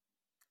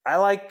 I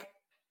like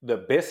the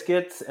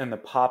biscuits and the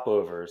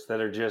popovers that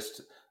are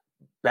just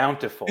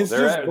bountiful.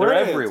 They're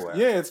everywhere.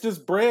 Yeah, it's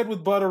just bread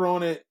with butter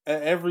on it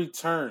at every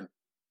turn.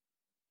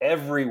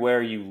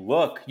 Everywhere you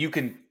look, you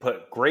can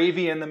put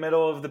gravy in the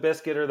middle of the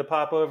biscuit or the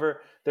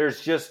popover.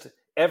 There's just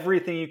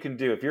everything you can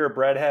do. If you're a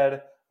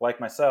breadhead like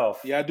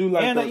myself, yeah, I do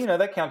like. And those.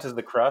 That counts as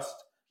the crust.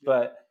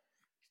 But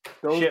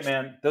shit,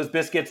 man, those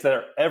biscuits that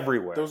are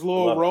everywhere. Those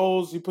little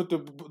rolls, you put the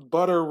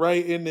butter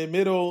right in the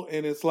middle,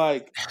 and it's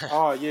like,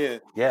 oh yeah,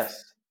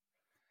 yes.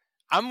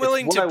 I'm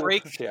willing to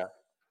break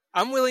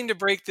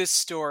this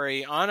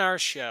story on our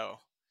show.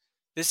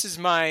 This is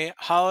my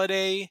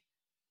holiday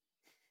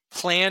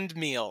planned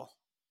meal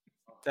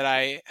that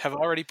I have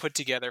already put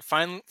together,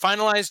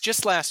 finalized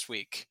just last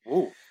week.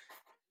 Ooh.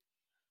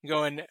 I'm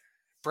going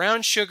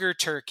brown sugar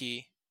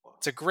turkey.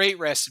 It's a great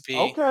recipe.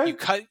 Okay.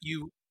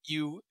 You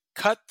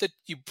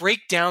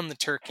break down the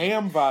turkey.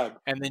 Ham vibe.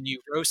 And then you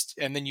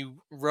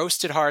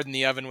roast it hard in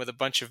the oven with a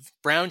bunch of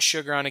brown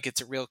sugar on it, gets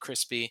it real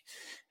crispy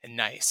and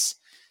nice.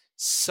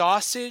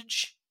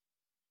 Sausage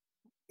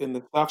in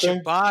the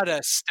stuffing,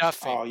 ciabatta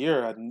stuffing. Oh,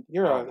 you're a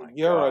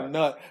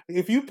nut.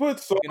 If you put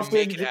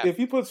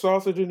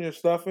sausage in your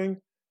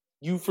stuffing,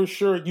 you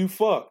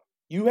fuck.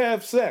 You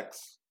have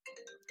sex.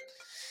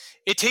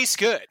 It tastes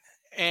good,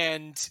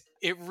 and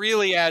it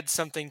really adds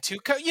something to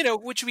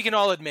which we can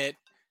all admit.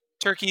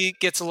 Turkey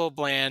gets a little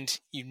bland.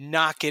 You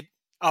knock it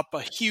up a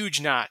huge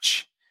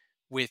notch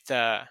with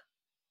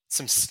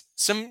some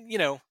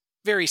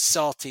very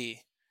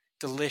salty,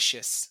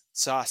 delicious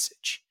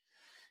sausage.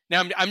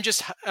 Now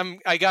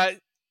I got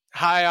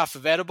high off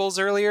of edibles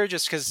earlier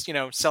just because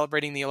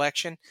celebrating the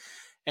election,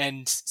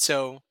 and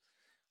so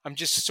I'm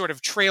just sort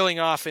of trailing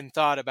off in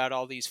thought about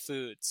all these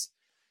foods.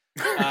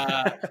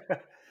 Okay.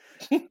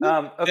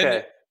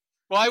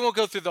 Well, I won't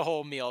go through the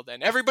whole meal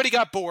then. Everybody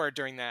got bored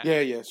during that.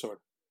 Yeah, sort of.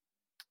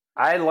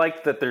 I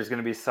like that there's going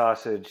to be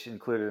sausage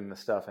included in the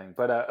stuffing.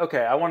 But,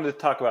 okay, I wanted to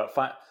talk about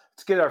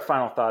let's get our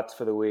final thoughts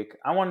for the week.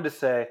 I want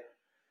to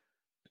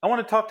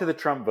talk to the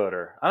Trump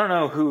voter. I don't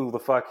know who the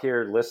fuck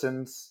here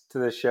listens to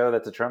this show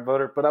that's a Trump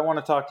voter, but I want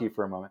to talk to you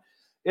for a moment.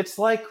 It's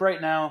like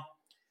right now,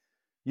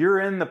 you're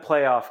in the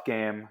playoff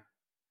game,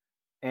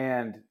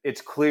 and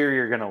it's clear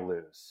you're going to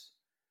lose.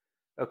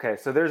 Okay,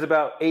 so there's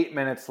about 8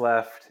 minutes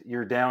left.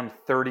 You're down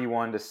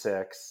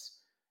 31-6.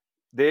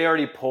 They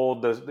already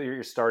pulled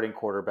your starting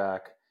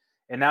quarterback,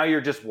 and now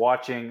you're just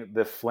watching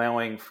the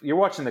flailing.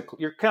 You're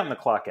counting the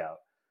clock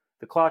out.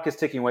 The clock is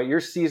ticking away. Your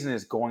season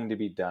is going to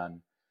be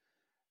done,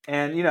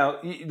 and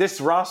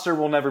this roster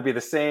will never be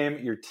the same.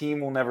 Your team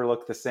will never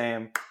look the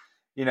same.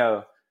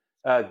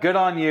 Good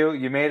on you.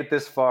 You made it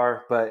this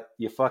far, but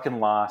you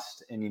fucking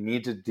lost, and you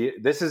need to.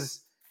 This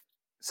is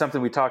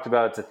something we talked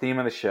about. It's a theme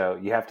of the show.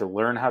 You have to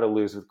learn how to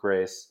lose with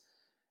grace,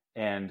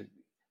 and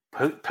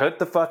put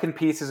the fucking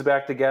pieces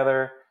back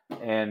together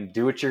and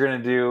do what you're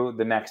going to do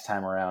the next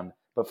time around.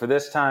 But for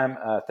this time,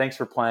 thanks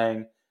for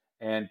playing,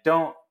 and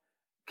don't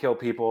kill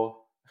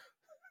people.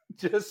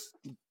 Just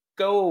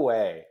go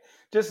away.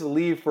 Just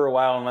leave for a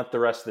while and let the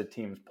rest of the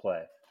teams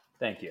play.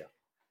 Thank you.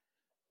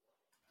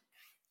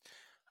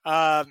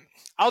 I'll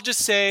just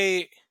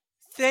say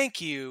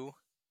thank you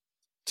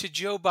to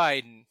Joe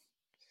Biden.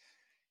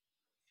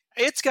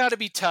 It's got to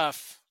be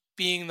tough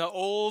being the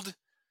old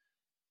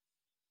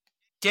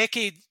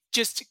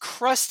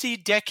crusty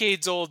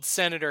decades-old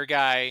senator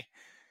guy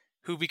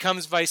who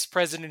becomes vice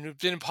president, who's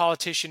been a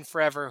politician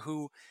forever,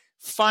 who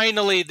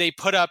finally they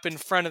put up in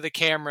front of the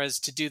cameras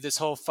to do this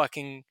whole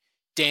fucking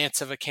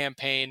dance of a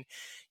campaign.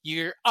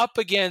 You're up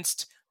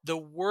against the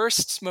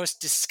worst,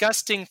 most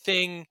disgusting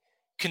thing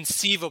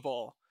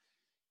conceivable.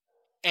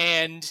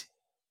 And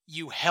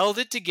you held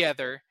it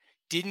together,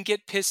 didn't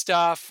get pissed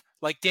off.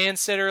 Like Dan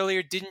said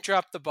earlier, didn't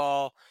drop the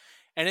ball.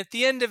 And at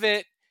the end of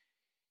it,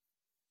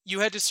 you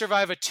had to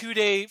survive a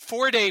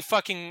 4-day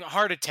fucking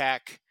heart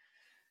attack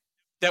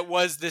that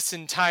was this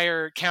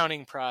entire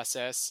counting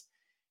process.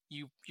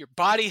 Your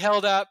body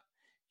held up,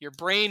 your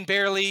brain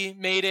barely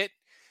made it,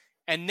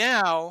 and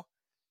now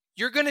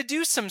you're going to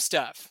do some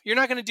stuff. You're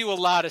not going to do a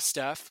lot of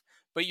stuff,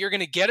 but you're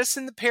going to get us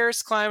in the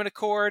Paris Climate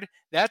Accord.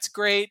 That's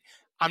great.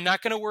 I'm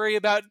not going to worry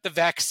about the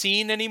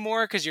vaccine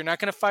anymore because you're not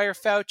going to fire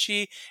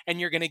Fauci, and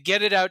you're going to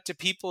get it out to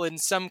people in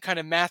some kind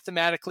of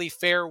mathematically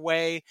fair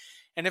way.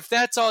 And if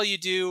that's all you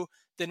do,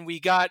 then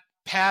we got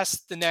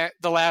past the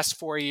last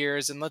 4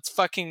 years, and let's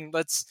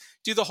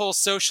do the whole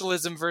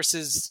socialism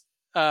versus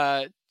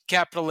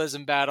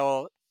capitalism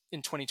battle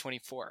in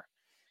 2024.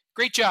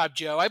 Great job,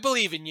 Joe. I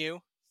believe in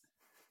you.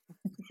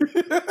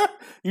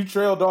 You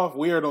trailed off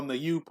weird on the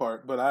you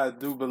part, but I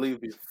do believe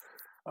you.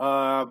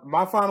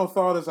 My final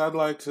thought is I'd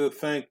like to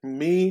thank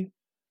me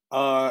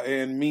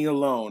and me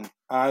alone.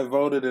 I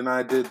voted and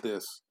I did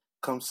this.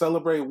 Come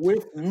celebrate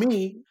with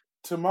me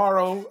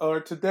tomorrow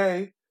or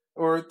today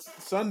or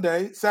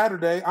Sunday,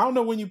 Saturday. I don't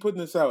know when you're putting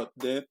this out,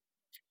 Dan.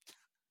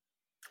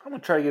 I'm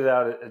going to try to get it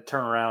out a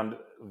turnaround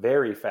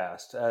very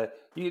fast.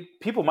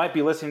 People might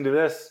be listening to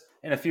this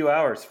in a few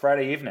hours,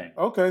 Friday evening.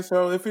 Okay,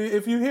 so if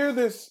you hear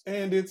this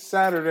and it's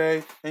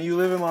Saturday and you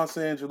live in Los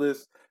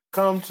Angeles,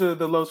 come to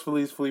the Los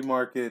Feliz Flea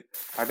Market.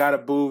 I got a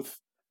booth,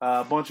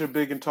 a bunch of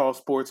big and tall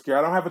sports gear.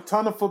 I don't have a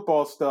ton of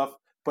football stuff,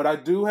 but I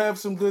do have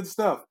some good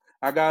stuff.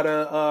 I got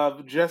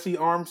a Jesse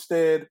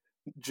Armstead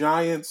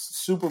Giants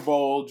Super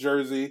Bowl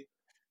jersey,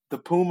 the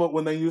Puma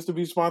when they used to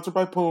be sponsored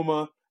by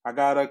Puma. I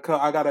got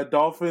a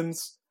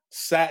Dolphins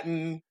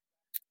satin,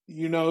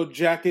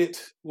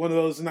 jacket, one of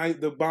those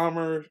the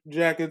bomber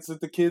jackets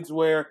that the kids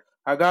wear.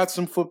 I got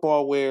some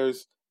football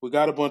wares. We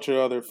got a bunch of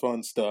other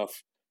fun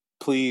stuff.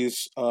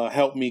 Please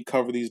help me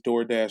cover these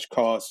DoorDash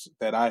costs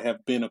that I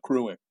have been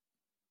accruing.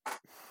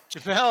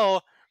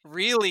 Jamel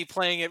really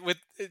playing it with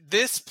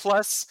this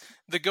plus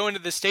the going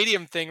to the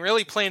stadium thing,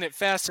 really playing it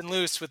fast and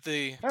loose with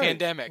the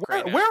pandemic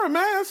right now. Wear a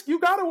mask. You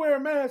got to wear a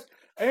mask.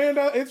 And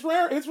it's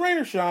rare. It's rain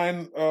or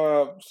shine.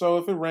 So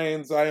if it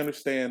rains, I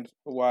understand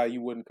why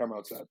you wouldn't come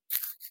outside.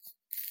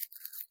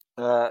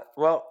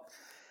 Well,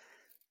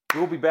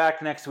 we'll be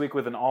back next week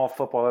with an all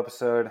football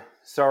episode.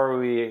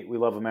 Sorry we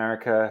love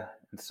America,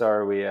 and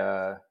sorry we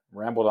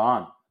rambled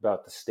on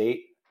about the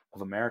state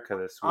of America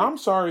this week. I'm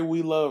sorry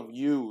we love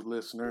you,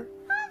 listener.